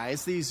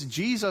guys, these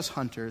Jesus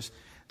hunters,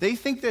 they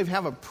think they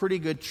have a pretty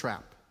good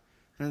trap.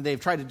 And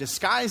they've tried to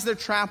disguise their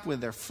trap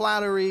with their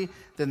flattery.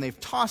 Then they've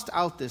tossed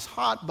out this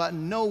hot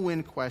button,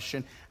 no-win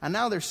question. And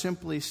now they're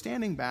simply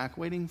standing back,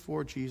 waiting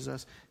for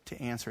Jesus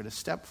to answer, to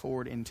step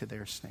forward into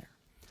their snare.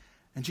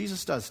 And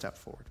Jesus does step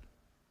forward.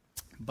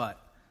 But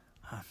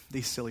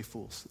these silly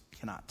fools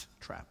cannot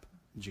trap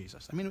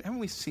Jesus. I mean, haven't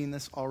we seen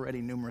this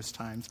already numerous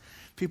times?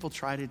 People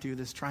try to do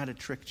this, try to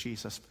trick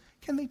Jesus.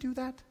 Can they do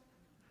that?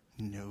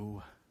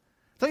 No.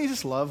 Don't you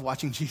just love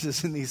watching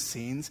Jesus in these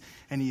scenes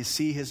and you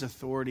see his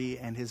authority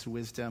and his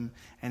wisdom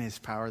and his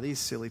power? These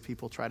silly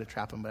people try to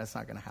trap him, but that's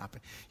not going to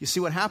happen. You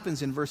see what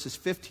happens in verses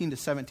 15 to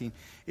 17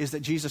 is that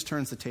Jesus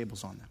turns the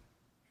tables on them.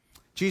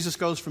 Jesus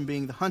goes from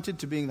being the hunted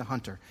to being the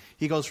hunter.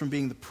 He goes from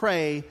being the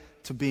prey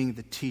to being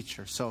the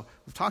teacher. So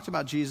we've talked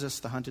about Jesus,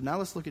 the hunted. Now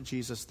let's look at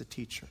Jesus, the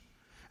teacher.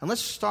 And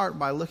let's start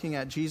by looking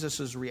at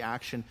Jesus'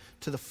 reaction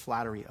to the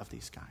flattery of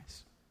these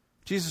guys.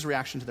 Jesus'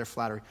 reaction to their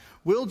flattery.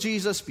 Will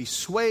Jesus be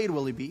swayed?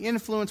 Will he be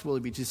influenced? Will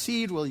he be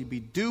deceived? Will he be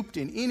duped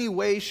in any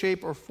way,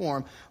 shape, or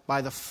form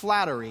by the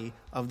flattery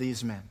of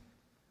these men?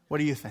 What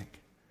do you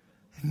think?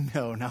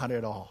 No, not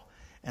at all.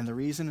 And the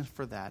reason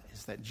for that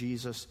is that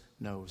Jesus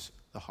knows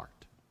the heart.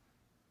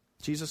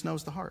 Jesus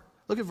knows the heart.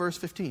 Look at verse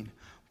 15.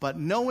 But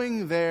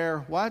knowing their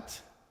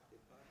what?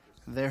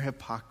 Their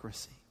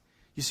hypocrisy.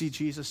 You see,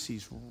 Jesus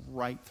sees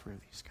right through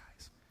these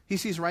guys. He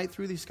sees right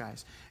through these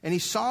guys. And he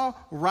saw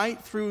right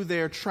through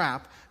their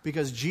trap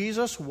because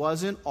Jesus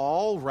wasn't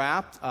all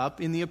wrapped up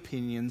in the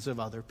opinions of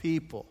other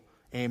people.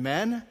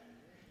 Amen?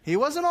 He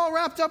wasn't all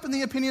wrapped up in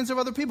the opinions of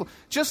other people.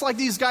 Just like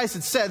these guys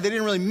had said, they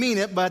didn't really mean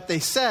it, but they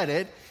said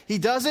it. He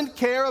doesn't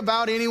care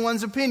about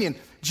anyone's opinion.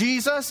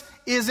 Jesus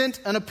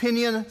isn't an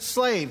opinion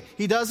slave.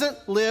 He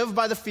doesn't live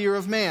by the fear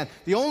of man.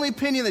 The only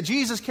opinion that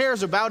Jesus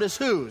cares about is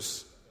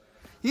whose?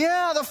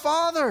 Yeah, the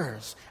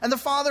Father's. And the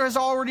Father has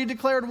already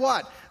declared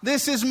what?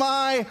 This is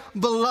my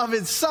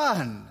beloved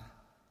Son.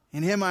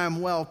 In him I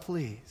am well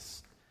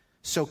pleased.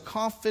 So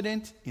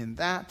confident in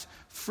that,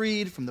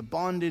 freed from the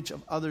bondage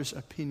of others'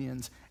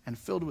 opinions, and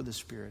filled with the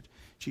Spirit,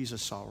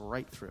 Jesus saw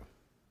right through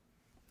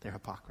their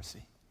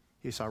hypocrisy.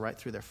 He saw right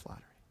through their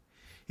flattery.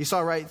 He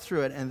saw right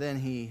through it, and then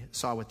he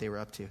saw what they were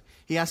up to.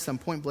 He asked them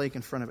point blank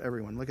in front of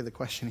everyone. Look at the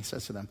question he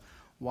says to them.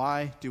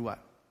 Why do what?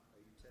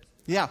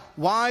 Yeah,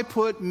 why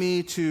put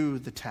me to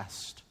the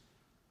test?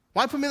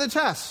 Why put me to the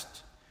test?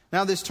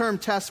 Now, this term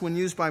test, when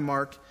used by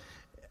Mark,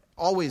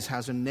 always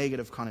has a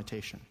negative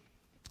connotation.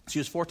 It's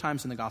used 4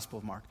 times in the Gospel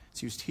of Mark.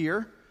 It's used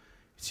here.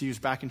 It's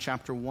used back in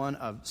chapter 1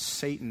 of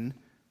Satan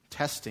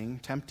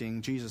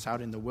tempting Jesus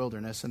out in the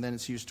wilderness. And then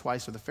it's used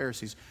twice of the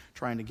Pharisees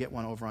trying to get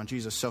one over on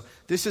Jesus. So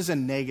this is a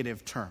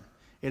negative term.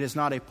 It is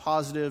not a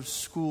positive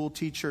school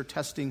teacher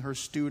testing her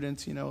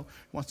students,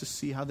 wants to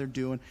see how they're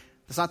doing.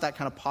 It's not that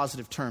kind of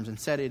positive terms.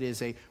 Instead, it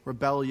is a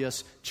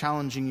rebellious,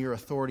 challenging your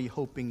authority,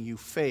 hoping you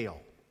fail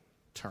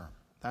term.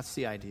 That's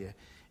the idea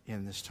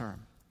in this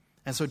term.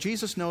 And so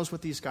Jesus knows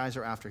what these guys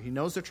are after. He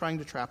knows they're trying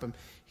to trap him.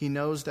 He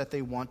knows that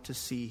they want to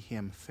see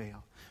him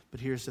fail. But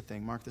here's the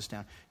thing. Mark this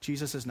down.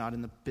 Jesus is not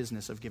in the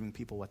business of giving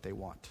people what they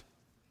want.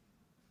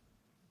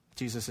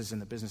 Jesus is in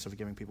the business of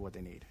giving people what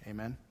they need.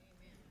 Amen?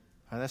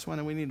 That's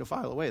when we need to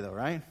file away, though,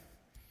 right?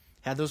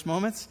 Had those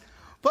moments?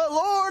 But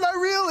Lord, I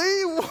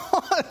really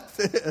want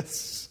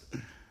this.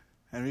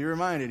 And be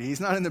reminded,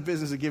 he's not in the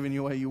business of giving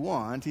you what you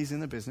want. He's in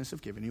the business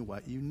of giving you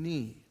what you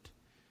need.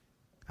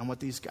 And what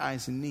these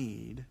guys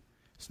need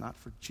is not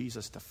for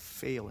Jesus to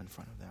fail in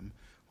front of them.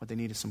 What they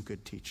need is some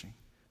good teaching.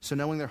 So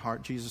knowing their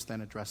heart, Jesus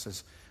then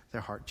addresses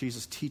their heart.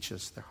 Jesus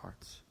teaches their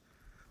hearts.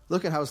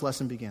 Look at how his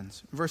lesson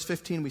begins. In verse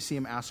 15, we see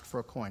him ask for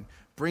a coin.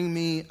 Bring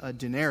me a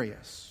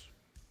denarius.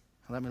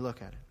 Now, let me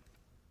look at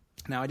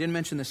it. Now, I didn't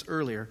mention this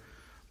earlier,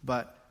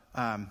 but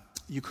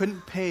you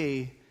couldn't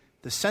pay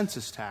the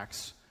census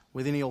tax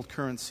with any old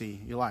currency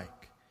you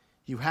like.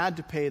 You had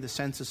to pay the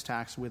census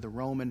tax with a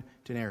Roman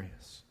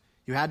denarius.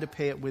 You had to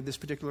pay it with this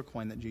particular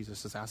coin that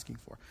Jesus is asking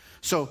for.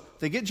 So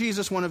they get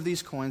Jesus one of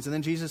these coins, and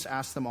then Jesus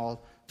asks them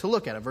all to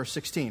look at it. Verse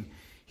 16.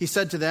 He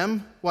said to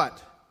them,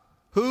 what?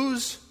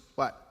 Whose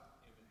what?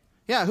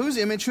 Yeah, whose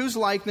image, whose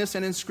likeness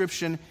and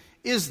inscription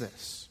is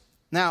this?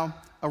 Now,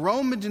 a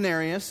Roman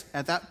denarius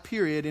at that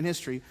period in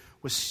history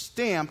was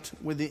stamped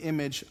with the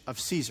image of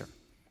Caesar.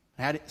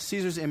 It had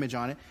Caesar's image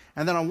on it.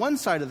 And then on one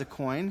side of the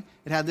coin,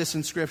 it had this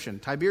inscription,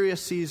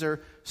 Tiberius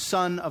Caesar,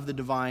 son of the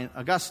divine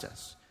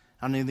Augustus.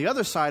 And on the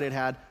other side, it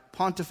had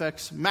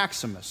Pontifex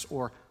Maximus,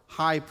 or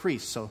high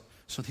priest. So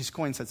these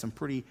coins had some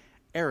pretty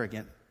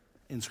arrogant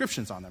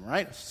inscriptions on them,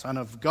 right? Son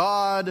of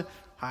God,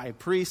 high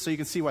priest. So you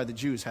can see why the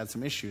Jews had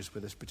some issues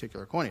with this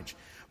particular coinage.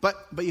 But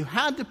you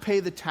had to pay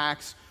the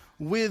tax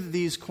with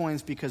these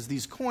coins because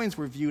these coins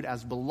were viewed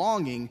as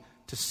belonging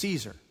to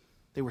Caesar.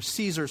 They were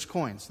Caesar's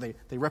coins.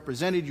 They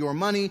represented your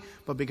money,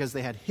 but because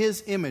they had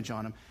his image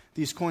on them,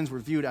 these coins were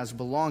viewed as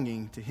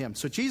belonging to him.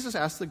 So Jesus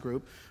asked the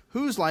group,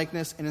 whose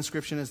likeness and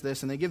inscription is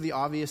this? And they give the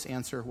obvious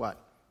answer, what?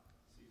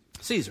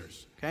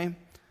 Caesar's, okay?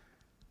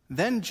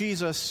 Then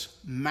Jesus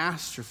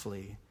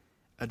masterfully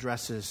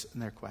addresses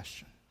their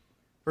question.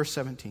 Verse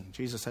 17,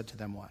 Jesus said to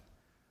them what?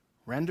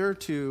 Render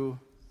to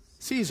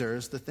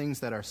Caesar's the things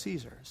that are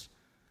Caesar's,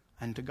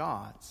 and to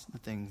God the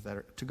things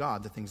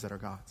that are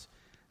God's.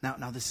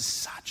 Now this is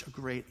such a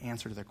great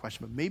answer to their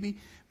question, but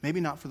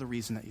maybe not for the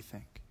reason that you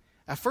think.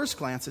 At first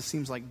glance, it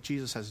seems like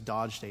Jesus has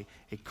dodged a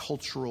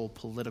cultural,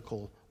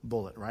 political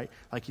bullet, right?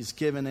 Like he's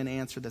given an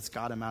answer that's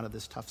got him out of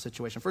this tough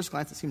situation. At first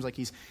glance, it seems like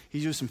he's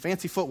used some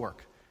fancy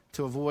footwork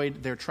to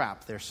avoid their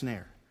trap, their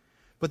snare.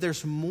 But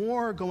there's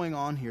more going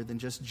on here than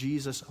just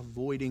Jesus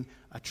avoiding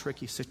a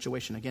tricky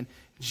situation. Again,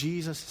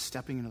 Jesus is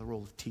stepping into the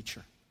role of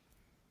teacher,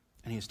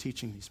 and he is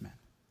teaching these men.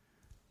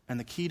 And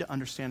the key to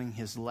understanding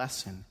his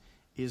lesson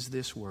is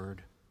this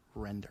word,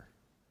 render.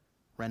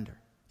 Render.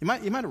 You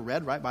might have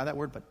read right by that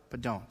word,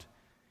 but don't.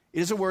 It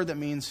is a word that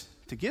means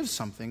to give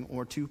something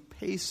or to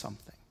pay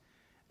something.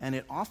 And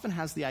it often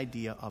has the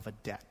idea of a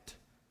debt.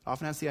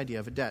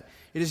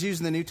 It is used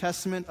in the New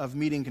Testament of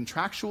meeting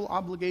contractual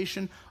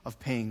obligation, of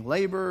paying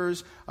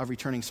laborers, of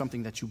returning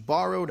something that you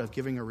borrowed, of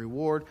giving a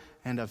reward,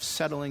 and of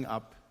settling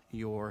up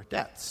your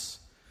debts.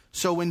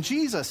 So when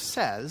Jesus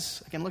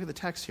says, again, look at the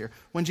text here,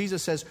 when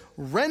Jesus says,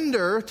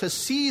 render to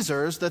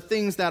Caesar's the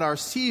things that are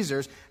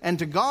Caesar's, and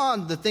to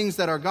God the things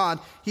that are God,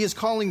 he is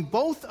calling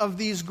both of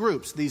these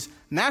groups, these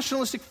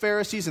nationalistic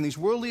Pharisees and these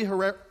worldly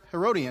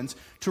Herodians,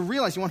 to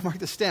realize, you want to mark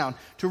this down,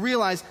 to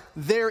realize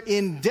their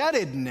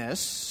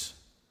indebtedness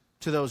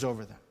to those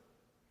over them.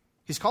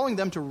 He's calling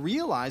them to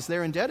realize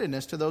their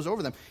indebtedness to those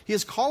over them. He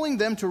is calling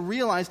them to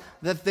realize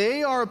that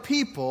they are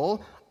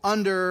people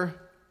under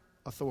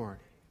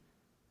authority.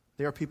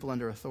 They are people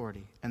under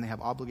authority, and they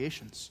have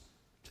obligations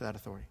to that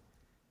authority.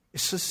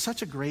 It's just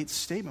such a great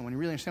statement when you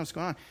really understand what's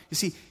going on. You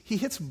see, he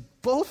hits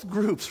both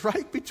groups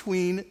right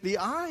between the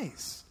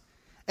eyes.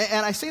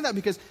 And I say that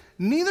because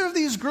neither of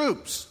these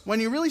groups,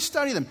 when you really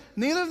study them,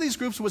 neither of these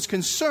groups was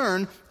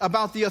concerned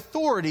about the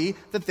authority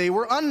that they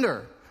were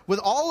under. With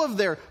all of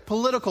their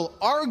political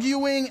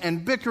arguing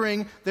and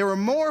bickering, they were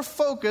more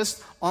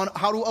focused on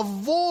how to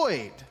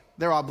avoid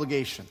their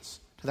obligations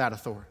to that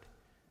authority.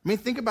 I mean,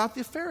 think about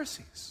the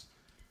Pharisees.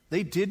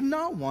 They did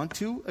not want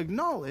to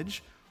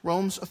acknowledge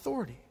Rome's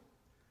authority.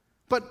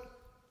 But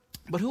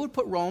who would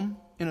put Rome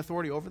in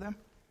authority over them?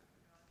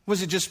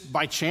 Was it just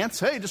by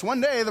chance? Hey, just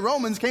one day the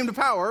Romans came to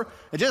power.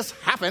 It just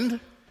happened.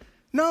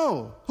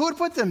 No. Who had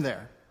put them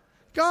there?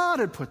 God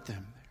had put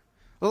them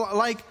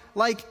there.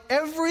 Like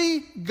every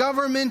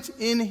government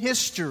in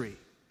history.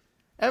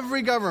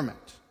 Every government.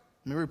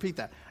 Let me repeat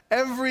that.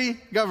 Every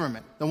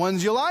government. The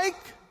ones you like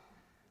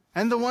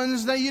and the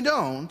ones that you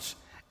don't.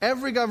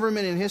 Every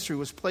government in history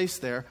was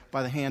placed there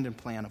by the hand and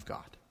plan of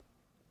God.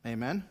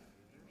 Amen?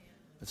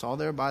 It's all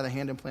there by the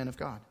hand and plan of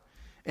God.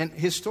 And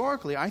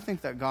historically, I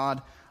think that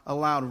God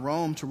allowed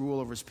Rome to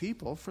rule over his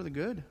people for the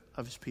good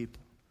of his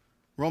people.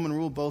 Roman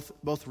rule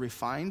both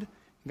refined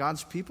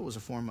God's people as a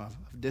form of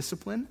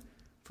discipline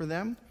for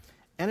them,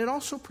 and it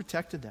also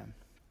protected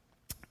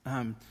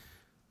them.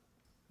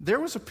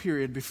 There was a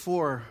period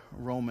before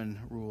Roman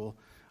rule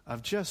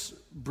of just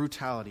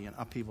brutality and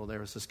upheaval. There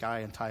was this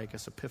guy,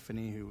 Antiochus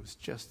Epiphanes, who was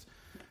just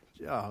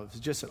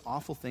an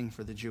awful thing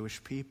for the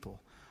Jewish people.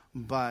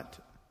 But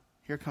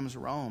here comes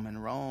Rome,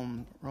 and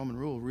Roman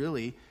rule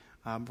really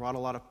brought a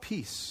lot of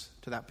peace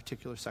to that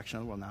particular section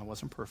of the world. Now, it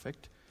wasn't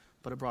perfect,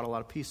 but it brought a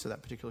lot of peace to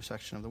that particular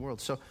section of the world.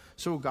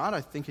 So God,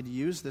 I think, had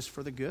used this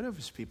for the good of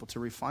his people, to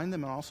refine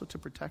them and also to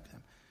protect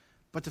them.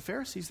 But the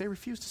Pharisees, they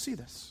refused to see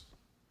this.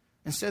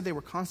 Instead, they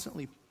were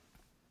constantly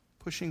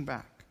pushing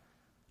back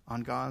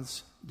on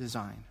God's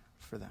design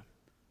for them.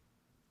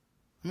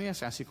 Let me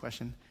ask you a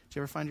question. Do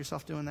you ever find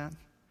yourself doing that?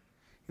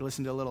 You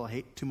listen to a little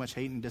too much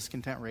hate and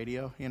discontent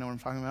radio, you know what I'm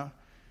talking about?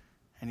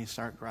 And you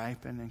start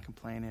griping and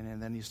complaining,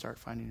 and then you start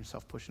finding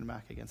yourself pushing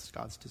back against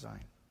God's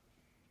design.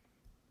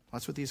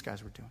 That's what these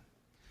guys were doing.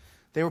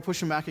 They were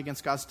pushing back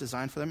against God's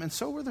design for them, and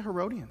so were the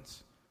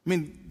Herodians. I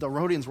mean, the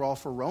Herodians were all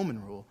for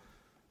Roman rule,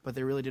 but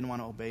they really didn't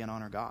want to obey and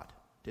honor God,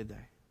 did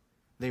they?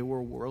 They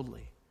were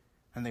worldly,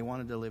 and they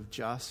wanted to live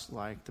just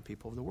like the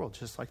people of the world,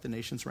 just like the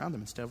nations around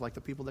them, instead of like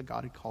the people that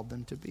God had called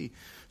them to be.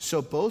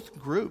 So both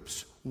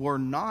groups were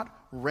not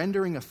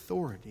rendering to the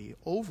authority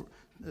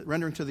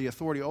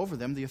over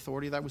them the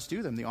authority that was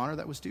due them, the honor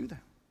that was due them.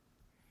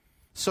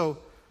 So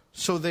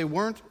they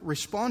weren't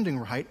responding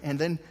right, and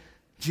then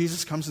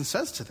Jesus comes and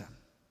says to them,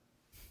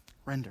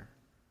 render,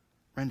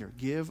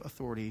 give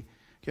authority,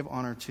 give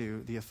honor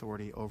to the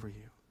authority over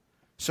you.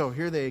 So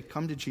here they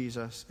come to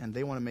Jesus, and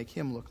they want to make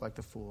him look like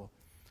the fool.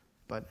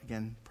 But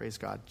again, praise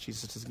God,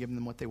 Jesus doesn't give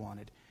them what they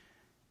wanted.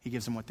 He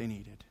gives them what they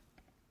needed.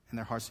 And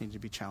their hearts needed to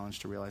be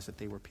challenged to realize that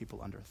they were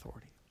people under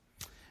authority.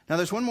 Now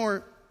there's one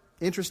more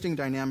interesting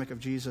dynamic of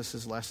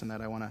Jesus' lesson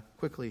that I want to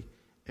quickly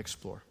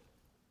explore.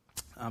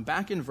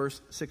 Back in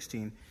verse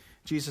 16,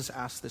 Jesus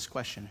asked this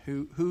question,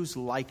 whose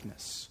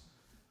likeness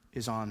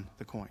is on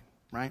the coin,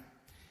 right?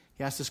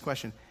 He asked this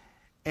question.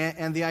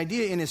 And the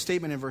idea in his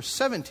statement in verse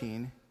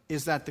 17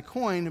 is that the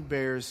coin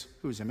bears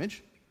whose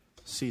image?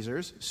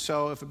 Caesar's.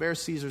 So if it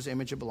bears Caesar's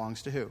image, it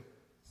belongs to who?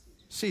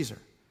 Caesar.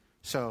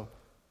 So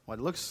what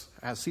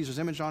has Caesar's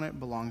image on it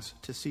belongs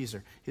to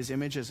Caesar. His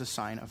image is a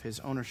sign of his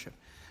ownership.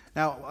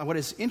 Now, what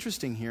is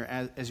interesting here,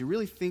 as you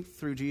really think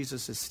through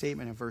Jesus'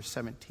 statement in verse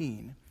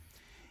 17,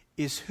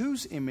 is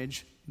whose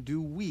image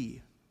do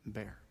we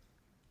bear?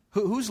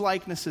 Whose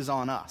likeness is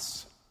on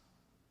us?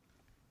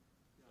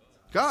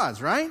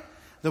 God's, right?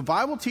 The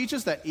Bible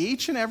teaches that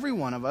each and every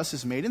one of us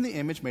is made in the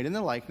image, made in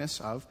the likeness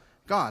of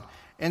God.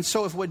 And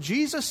so if what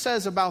Jesus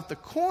says about the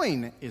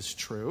coin is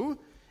true,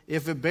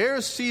 if it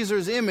bears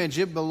Caesar's image,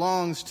 it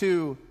belongs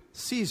to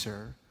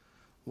Caesar,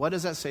 what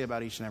does that say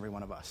about each and every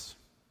one of us?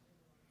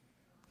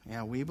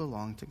 Yeah, we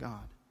belong to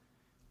God.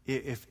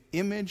 If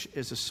image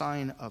is a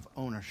sign of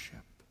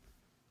ownership,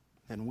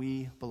 then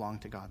we belong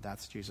to God.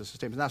 That's Jesus'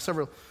 statement. Now,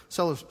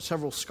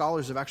 several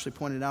scholars have actually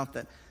pointed out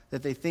that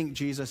they think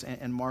Jesus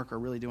and Mark are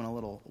really doing a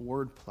little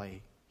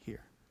wordplay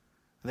here.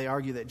 They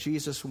argue that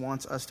Jesus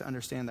wants us to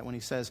understand that when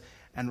he says,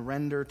 and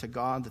render to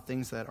God the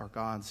things that are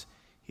God's,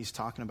 he's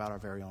talking about our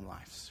very own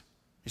lives.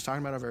 He's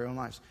talking about our very own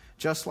lives.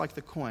 Just like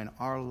the coin,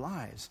 our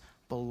lives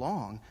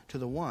belong to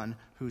the one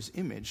whose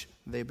image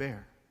they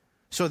bear.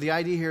 So the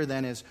idea here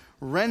then is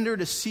render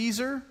to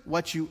Caesar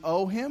what you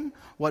owe him,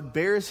 what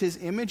bears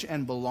his image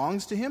and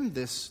belongs to him,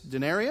 this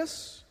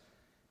denarius,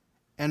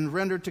 and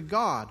render to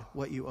God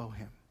what you owe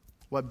him,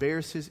 what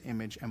bears his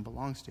image and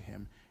belongs to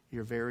him,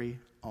 your very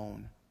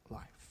own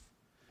life.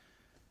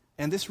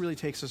 And this really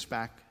takes us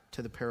back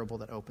to the parable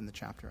that opened the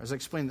chapter. As I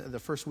explained the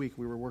first week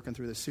we were working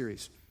through this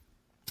series,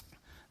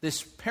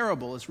 this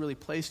parable is really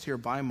placed here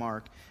by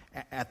Mark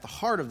at the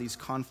heart of these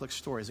conflict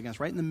stories. Again, it's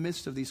right in the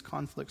midst of these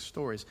conflict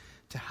stories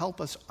to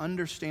help us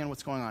understand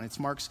what's going on. It's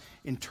Mark's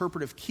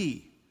interpretive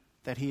key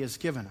that he has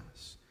given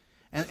us.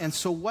 And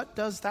so what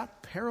does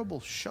that parable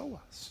show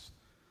us?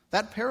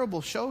 That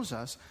parable shows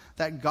us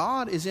that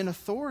God is in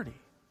authority,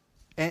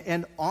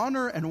 and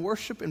honor and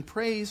worship and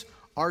praise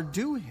are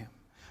due him.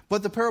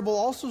 But the parable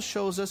also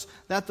shows us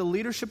that the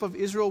leadership of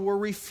Israel were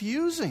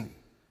refusing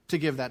to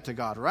give that to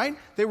God, right?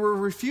 They were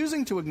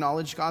refusing to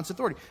acknowledge God's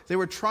authority. They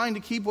were trying to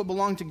keep what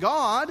belonged to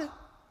God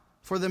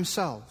for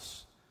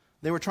themselves.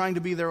 They were trying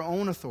to be their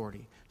own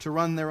authority, to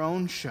run their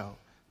own show,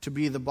 to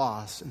be the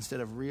boss, instead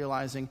of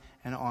realizing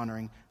and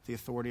honoring the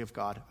authority of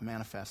God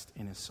manifest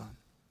in his Son.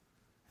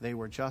 They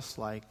were just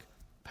like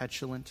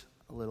petulant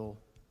little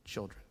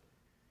children,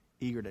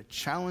 eager to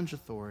challenge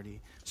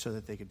authority so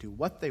that they could do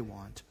what they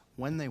want,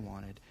 when they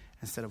wanted,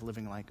 instead of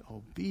living like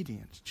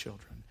obedient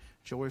children,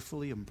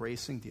 joyfully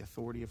embracing the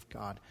authority of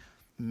God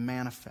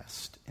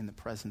manifest in the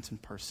presence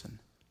and person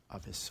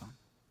of his Son.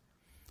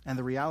 And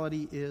the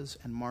reality is,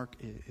 and Mark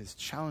is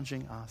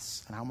challenging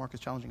us, and how Mark is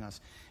challenging us,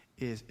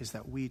 is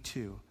that we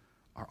too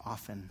are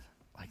often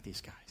like these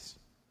guys.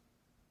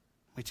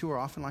 We too are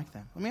often like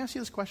them. Let me ask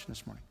you this question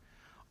this morning.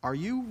 Are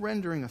you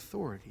rendering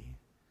authority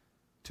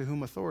to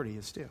whom authority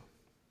is due?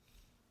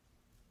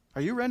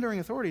 Are you rendering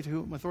authority to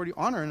whom authority,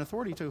 honor and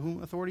authority to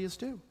whom authority is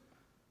due?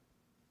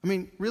 I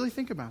mean, really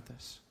think about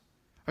this.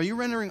 Are you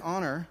rendering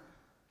honor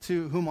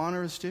to whom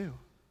honor is due?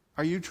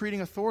 Are you treating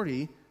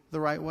authority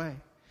the right way?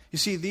 You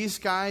see, these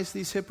guys,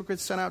 these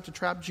hypocrites sent out to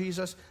trap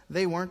Jesus,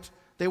 they weren't.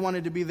 They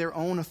wanted to be their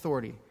own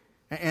authority.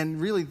 And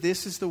really,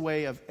 this is the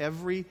way of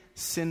every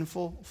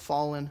sinful,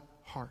 fallen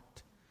heart.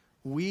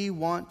 We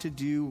want to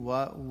do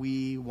what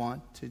we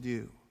want to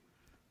do.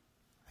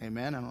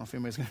 Amen? I don't know if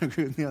anybody's going to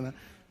agree with me on that,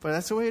 but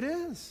that's the way it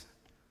is.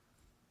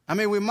 I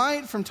mean, we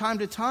might from time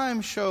to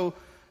time show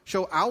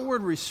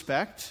outward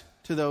respect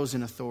to those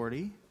in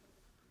authority,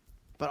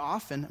 but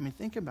often, I mean,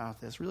 think about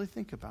this, really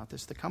think about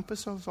this. The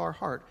compass of our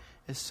heart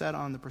is set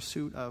on the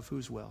pursuit of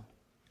whose will?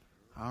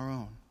 Our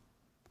own.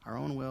 Our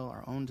own will,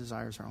 our own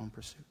desires, our own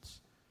pursuits.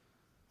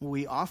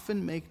 We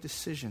often make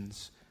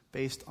decisions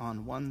based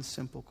on one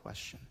simple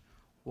question.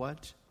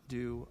 What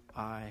do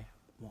I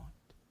want?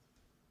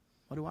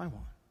 What do I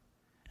want?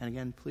 And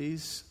again,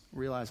 please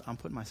realize I'm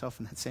putting myself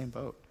in that same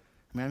boat.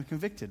 I mean, I'm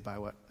convicted by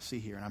what I see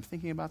here, and I'm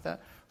thinking about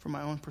that from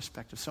my own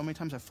perspective. So many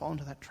times I fall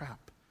into that trap.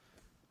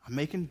 I'm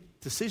making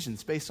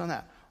decisions based on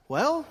that.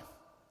 Well,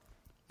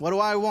 what do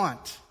I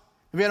want?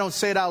 Maybe I don't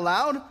say it out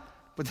loud,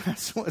 but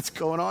that's what's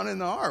going on in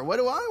the heart. What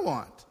do I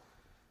want?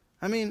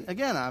 I mean,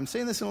 again, I'm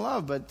saying this in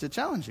love, but to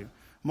challenge you.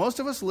 Most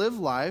of us live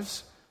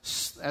lives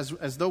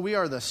as though we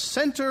are the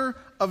center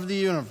of the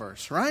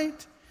universe,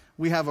 right?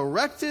 We have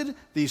erected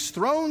these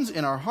thrones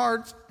in our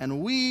hearts,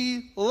 and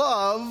we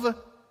love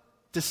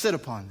to sit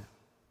upon them.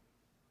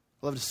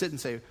 Love to sit and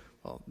say,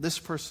 well, this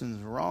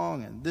person's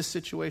wrong, and this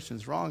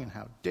situation's wrong, and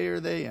how dare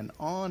they, and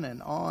on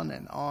and on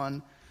and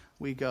on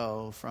we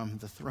go from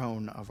the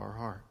throne of our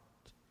heart.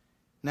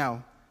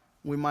 Now,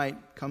 we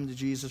might come to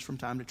Jesus from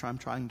time to time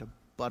trying to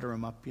butter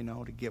him up,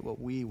 to get what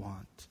we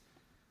want.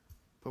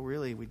 But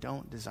really, we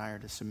don't desire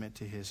to submit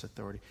to his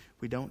authority.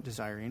 We don't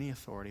desire any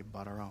authority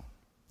but our own.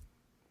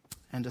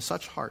 And to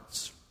such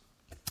hearts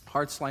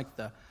like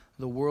the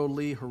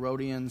worldly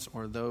Herodians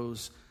or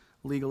those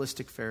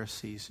legalistic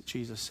Pharisees,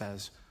 Jesus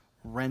says,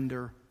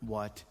 render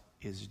what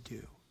is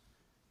due.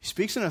 He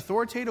speaks an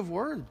authoritative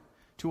word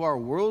to our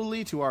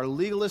worldly, to our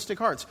legalistic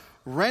hearts.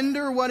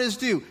 Render what is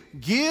due.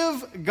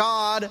 Give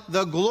God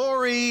the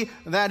glory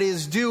that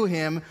is due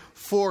him,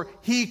 for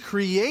he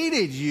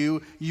created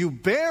you, you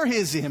bear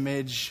his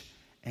image,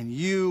 and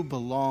you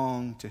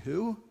belong to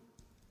who?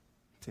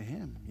 To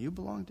him. You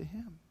belong to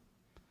him.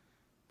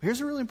 Here's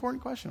a really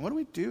important question. What do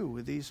we do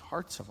with these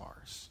hearts of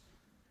ours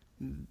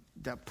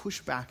that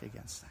push back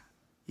against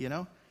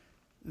that?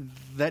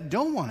 That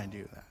don't want to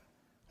do that.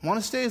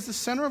 Want to stay as the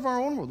center of our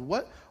own world.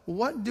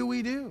 What do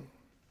we do?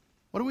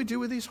 What do we do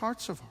with these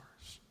hearts of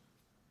ours?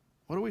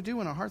 What do we do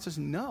when our heart says,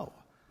 no,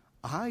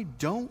 I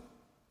don't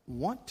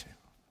want to?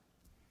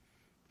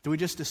 Do we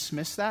just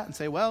dismiss that and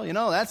say, well,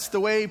 that's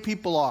the way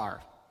people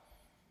are.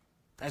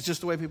 That's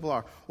just the way people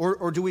are.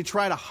 Or do we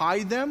try to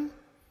hide them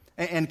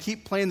and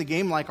keep playing the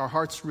game like our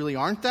hearts really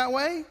aren't that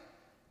way?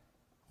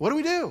 What do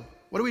we do?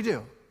 What do we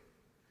do?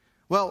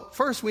 Well,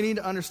 first we need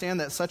to understand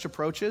that such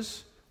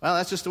approaches, well,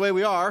 that's just the way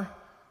we are,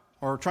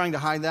 or trying to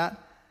hide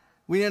that.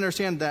 We need to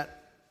understand that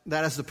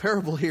as the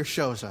parable here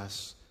shows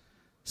us,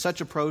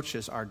 such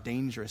approaches are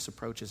dangerous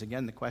approaches.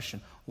 Again, the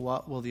question,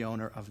 what will the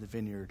owner of the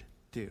vineyard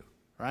do?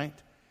 Right?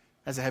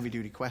 That's a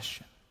heavy-duty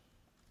question.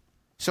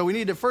 So we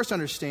need to first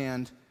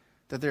understand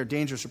that they're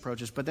dangerous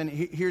approaches, but then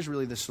here's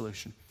really the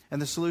solution.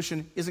 And the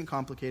solution isn't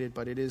complicated,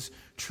 but it is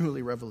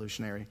truly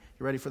revolutionary.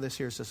 You ready for this?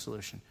 Here's the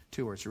solution.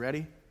 2 words. You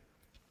ready?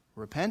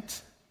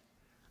 Repent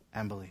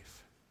and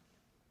believe.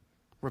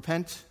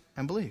 Repent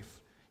and believe.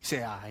 You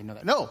say, I know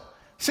that. No,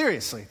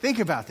 seriously, think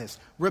about this.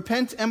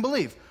 Repent and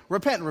believe.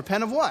 Repent.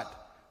 Repent of what?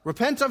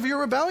 Repent of your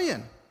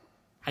rebellion.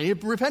 I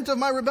need to repent of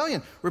my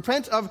rebellion.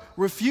 Repent of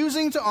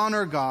refusing to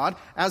honor God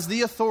as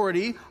the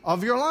authority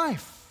of your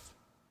life.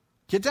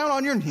 Get down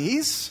on your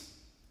knees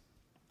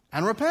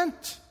and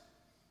repent.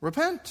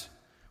 Repent.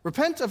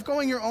 Repent of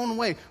going your own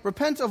way.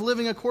 Repent of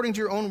living according to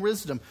your own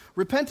wisdom.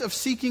 Repent of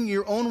seeking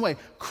your own way.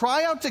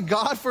 Cry out to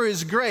God for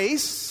his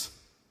grace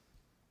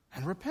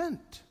and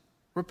repent.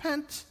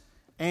 Repent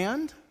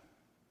and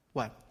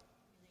what?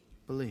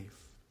 Believe.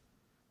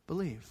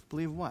 Believe.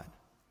 Believe what?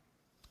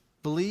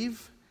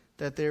 Believe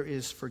that there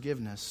is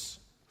forgiveness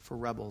for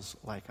rebels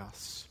like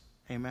us.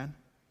 Amen?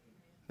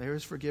 There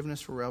is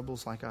forgiveness for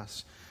rebels like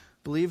us.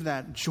 Believe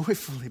that,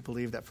 joyfully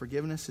believe that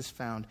forgiveness is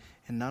found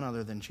in none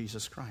other than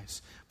Jesus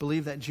Christ.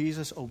 Believe that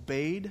Jesus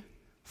obeyed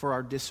for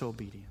our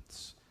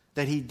disobedience,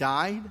 that he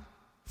died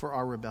for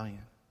our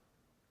rebellion,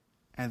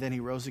 and then he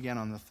rose again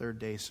on the third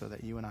day so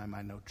that you and I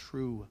might know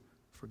true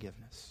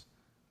forgiveness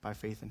by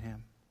faith in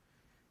him.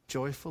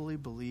 Joyfully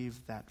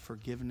believe that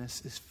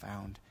forgiveness is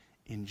found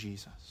in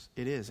Jesus.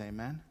 It is,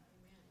 amen?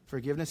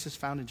 Forgiveness is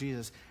found in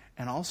Jesus,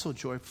 and also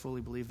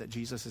joyfully believe that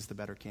Jesus is the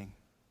better king.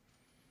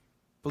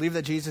 Believe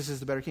that Jesus is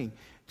the better king.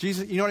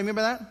 Jesus, you know what I mean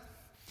by that?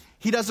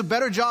 He does a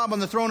better job on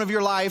the throne of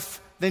your life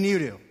than you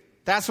do.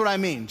 That's what I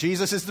mean.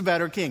 Jesus is the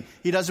better king.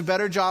 He does a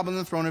better job on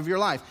the throne of your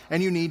life.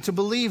 And you need to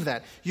believe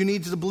that. You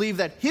need to believe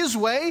that his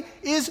way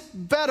is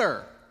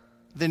better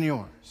than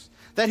yours.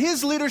 That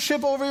his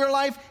leadership over your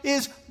life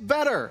is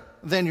better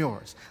than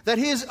yours. That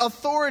his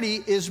authority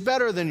is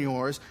better than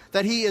yours.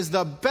 That he is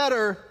the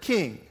better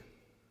king.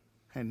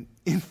 An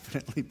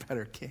infinitely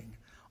better king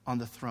on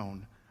the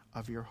throne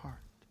of your heart.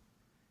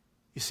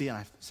 You see, and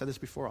I've said this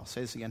before, I'll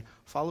say this again.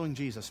 Following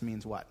Jesus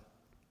means what?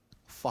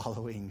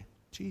 Following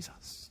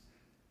Jesus.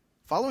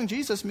 Following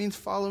Jesus means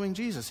following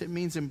Jesus. It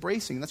means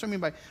embracing. That's what I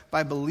mean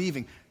by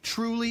believing.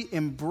 Truly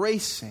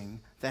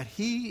embracing that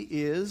he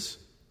is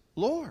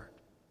Lord.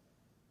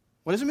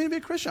 What does it mean to be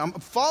a Christian? I'm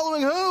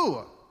following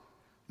who?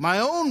 My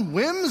own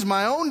whims,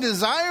 my own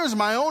desires,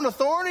 my own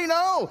authority?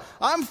 No.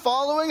 I'm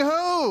following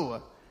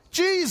who?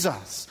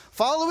 Jesus.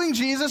 Following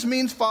Jesus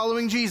means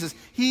following Jesus.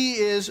 He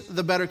is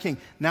the better king.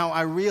 Now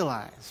I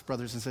realize,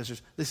 brothers and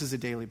sisters, this is a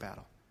daily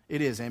battle.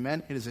 It is,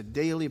 amen? It is a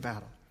daily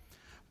battle.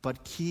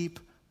 But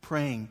keep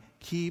praying,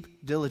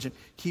 keep diligent,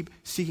 keep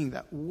seeking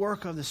that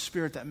work of the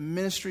Spirit, that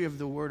ministry of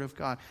the Word of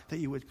God, that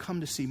you would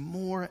come to see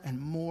more and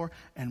more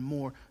and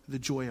more the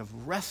joy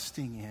of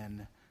resting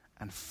in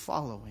and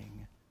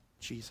following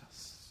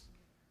Jesus.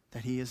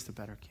 That he is the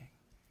better king.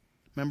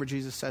 Remember,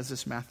 Jesus says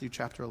this, Matthew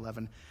chapter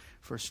 11,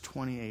 verse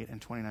 28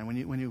 and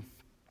 29. When you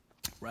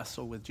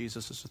wrestle with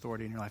Jesus'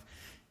 authority in your life,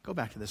 go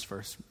back to this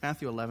verse.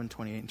 Matthew 11,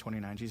 28 and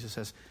 29. Jesus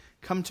says,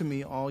 come to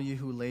me, all you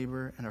who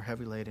labor and are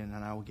heavy laden,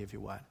 and I will give you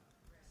what?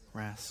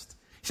 Rest.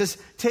 He says,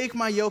 take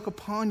my yoke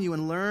upon you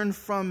and learn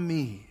from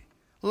me.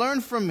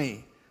 Learn from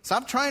me.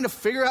 Stop trying to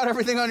figure out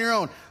everything on your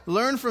own.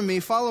 Learn from me.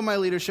 Follow my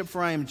leadership,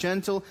 for I am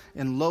gentle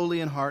and lowly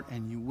in heart,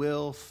 and you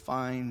will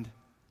find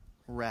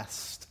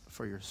rest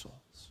for your souls.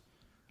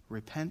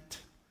 Repent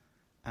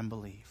and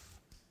believe.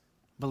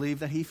 Believe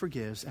that he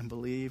forgives and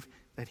believe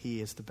that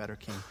he is the better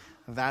king.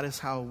 That is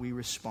how we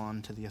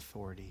respond to the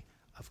authority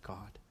of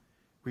God.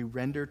 We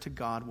render to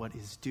God what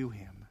is due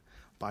him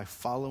by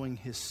following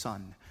his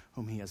Son,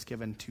 whom he has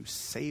given to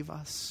save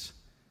us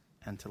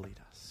and to lead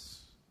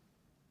us.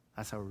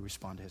 That's how we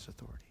respond to his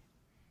authority.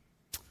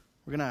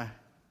 We're going to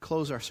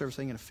close our service, I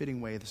think, in a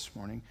fitting way this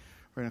morning.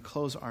 We're going to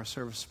close our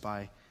service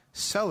by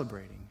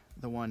celebrating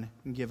the one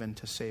given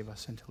to save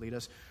us and to lead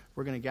us.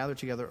 We're going to gather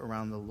together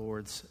around the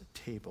Lord's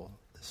table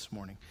this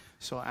morning.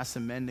 So I'll ask the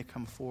men to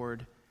come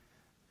forward,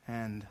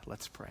 and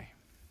let's pray.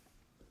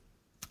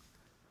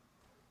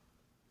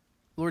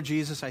 Lord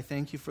Jesus, I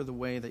thank you for the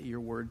way that your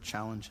word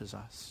challenges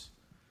us.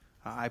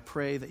 I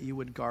pray that you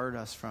would guard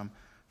us from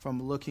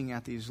looking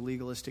at these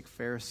legalistic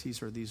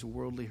Pharisees or these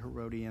worldly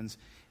Herodians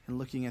and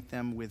looking at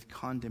them with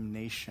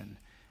condemnation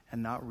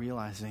and not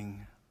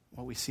realizing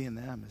what we see in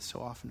them is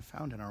so often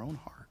found in our own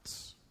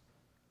hearts.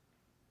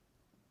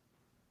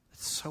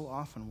 It's so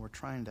often we're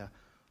trying to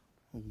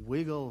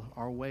wiggle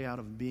our way out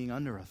of being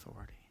under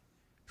authority,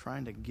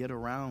 trying to get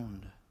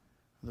around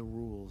the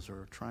rules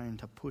or trying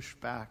to push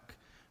back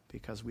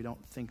because we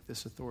don't think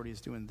this authority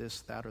is doing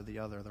this, that, or the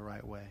other the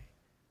right way.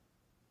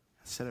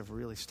 Instead of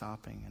really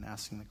stopping and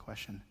asking the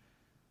question,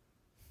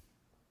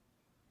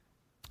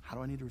 how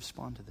do I need to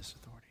respond to this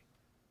authority?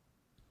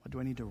 What do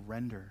I need to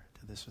render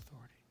to this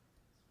authority?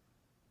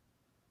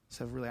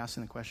 Instead of really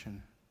asking the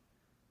question,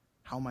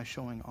 how am I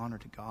showing honor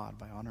to God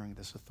by honoring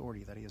this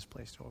authority that he has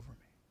placed over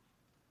me?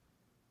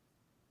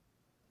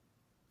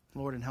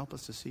 Lord, and help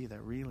us to see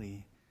that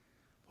really,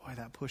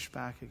 that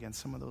pushback against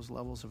some of those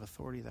levels of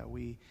authority that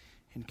we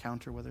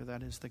encounter, whether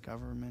that is the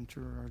government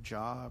or our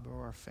job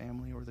or our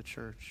family or the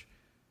church,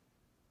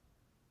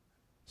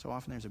 so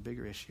often there's a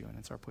bigger issue, and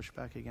it's our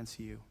pushback against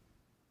you.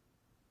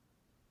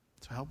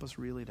 So help us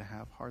really to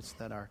have hearts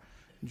that are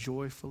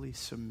joyfully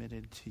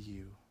submitted to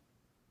you,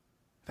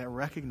 that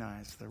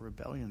recognize the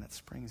rebellion that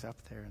springs up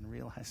there and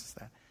realizes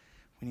that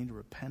we need to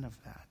repent of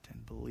that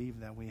and believe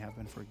that we have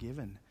been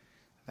forgiven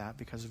that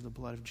because of the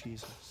blood of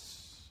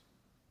Jesus.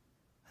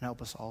 And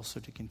help us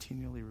also to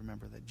continually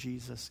remember that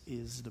Jesus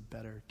is the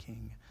better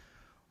King.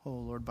 Oh,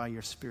 Lord, by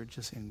your Spirit,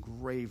 just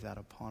engrave that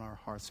upon our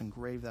hearts,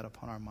 engrave that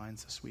upon our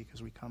minds this week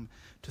as we come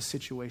to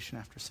situation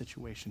after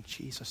situation.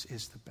 Jesus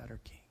is the better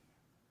King.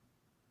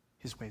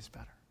 His way is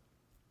better.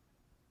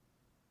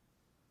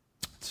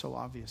 It's so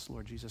obvious,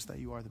 Lord Jesus, that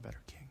you are the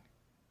better King.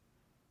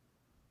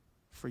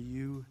 For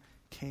you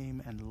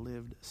came and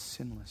lived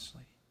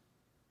sinlessly,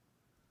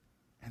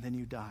 and then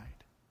you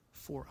died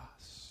for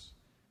us.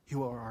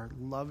 You are our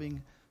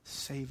loving,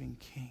 saving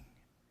King.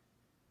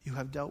 You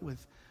have dealt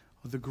with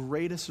the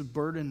greatest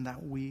burden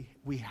that we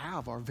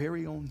have, our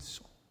very own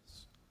souls.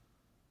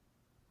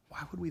 Why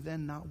would we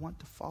then not want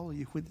to follow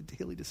you with the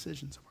daily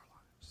decisions of our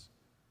lives?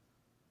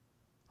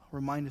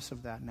 Remind us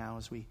of that now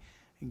as we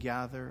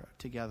gather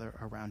together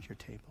around your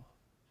table.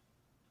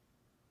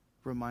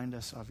 Remind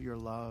us of your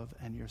love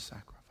and your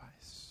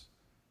sacrifice.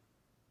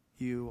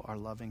 You are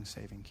loving,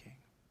 saving King.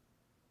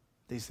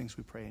 These things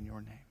we pray in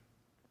your name.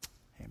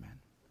 Amen.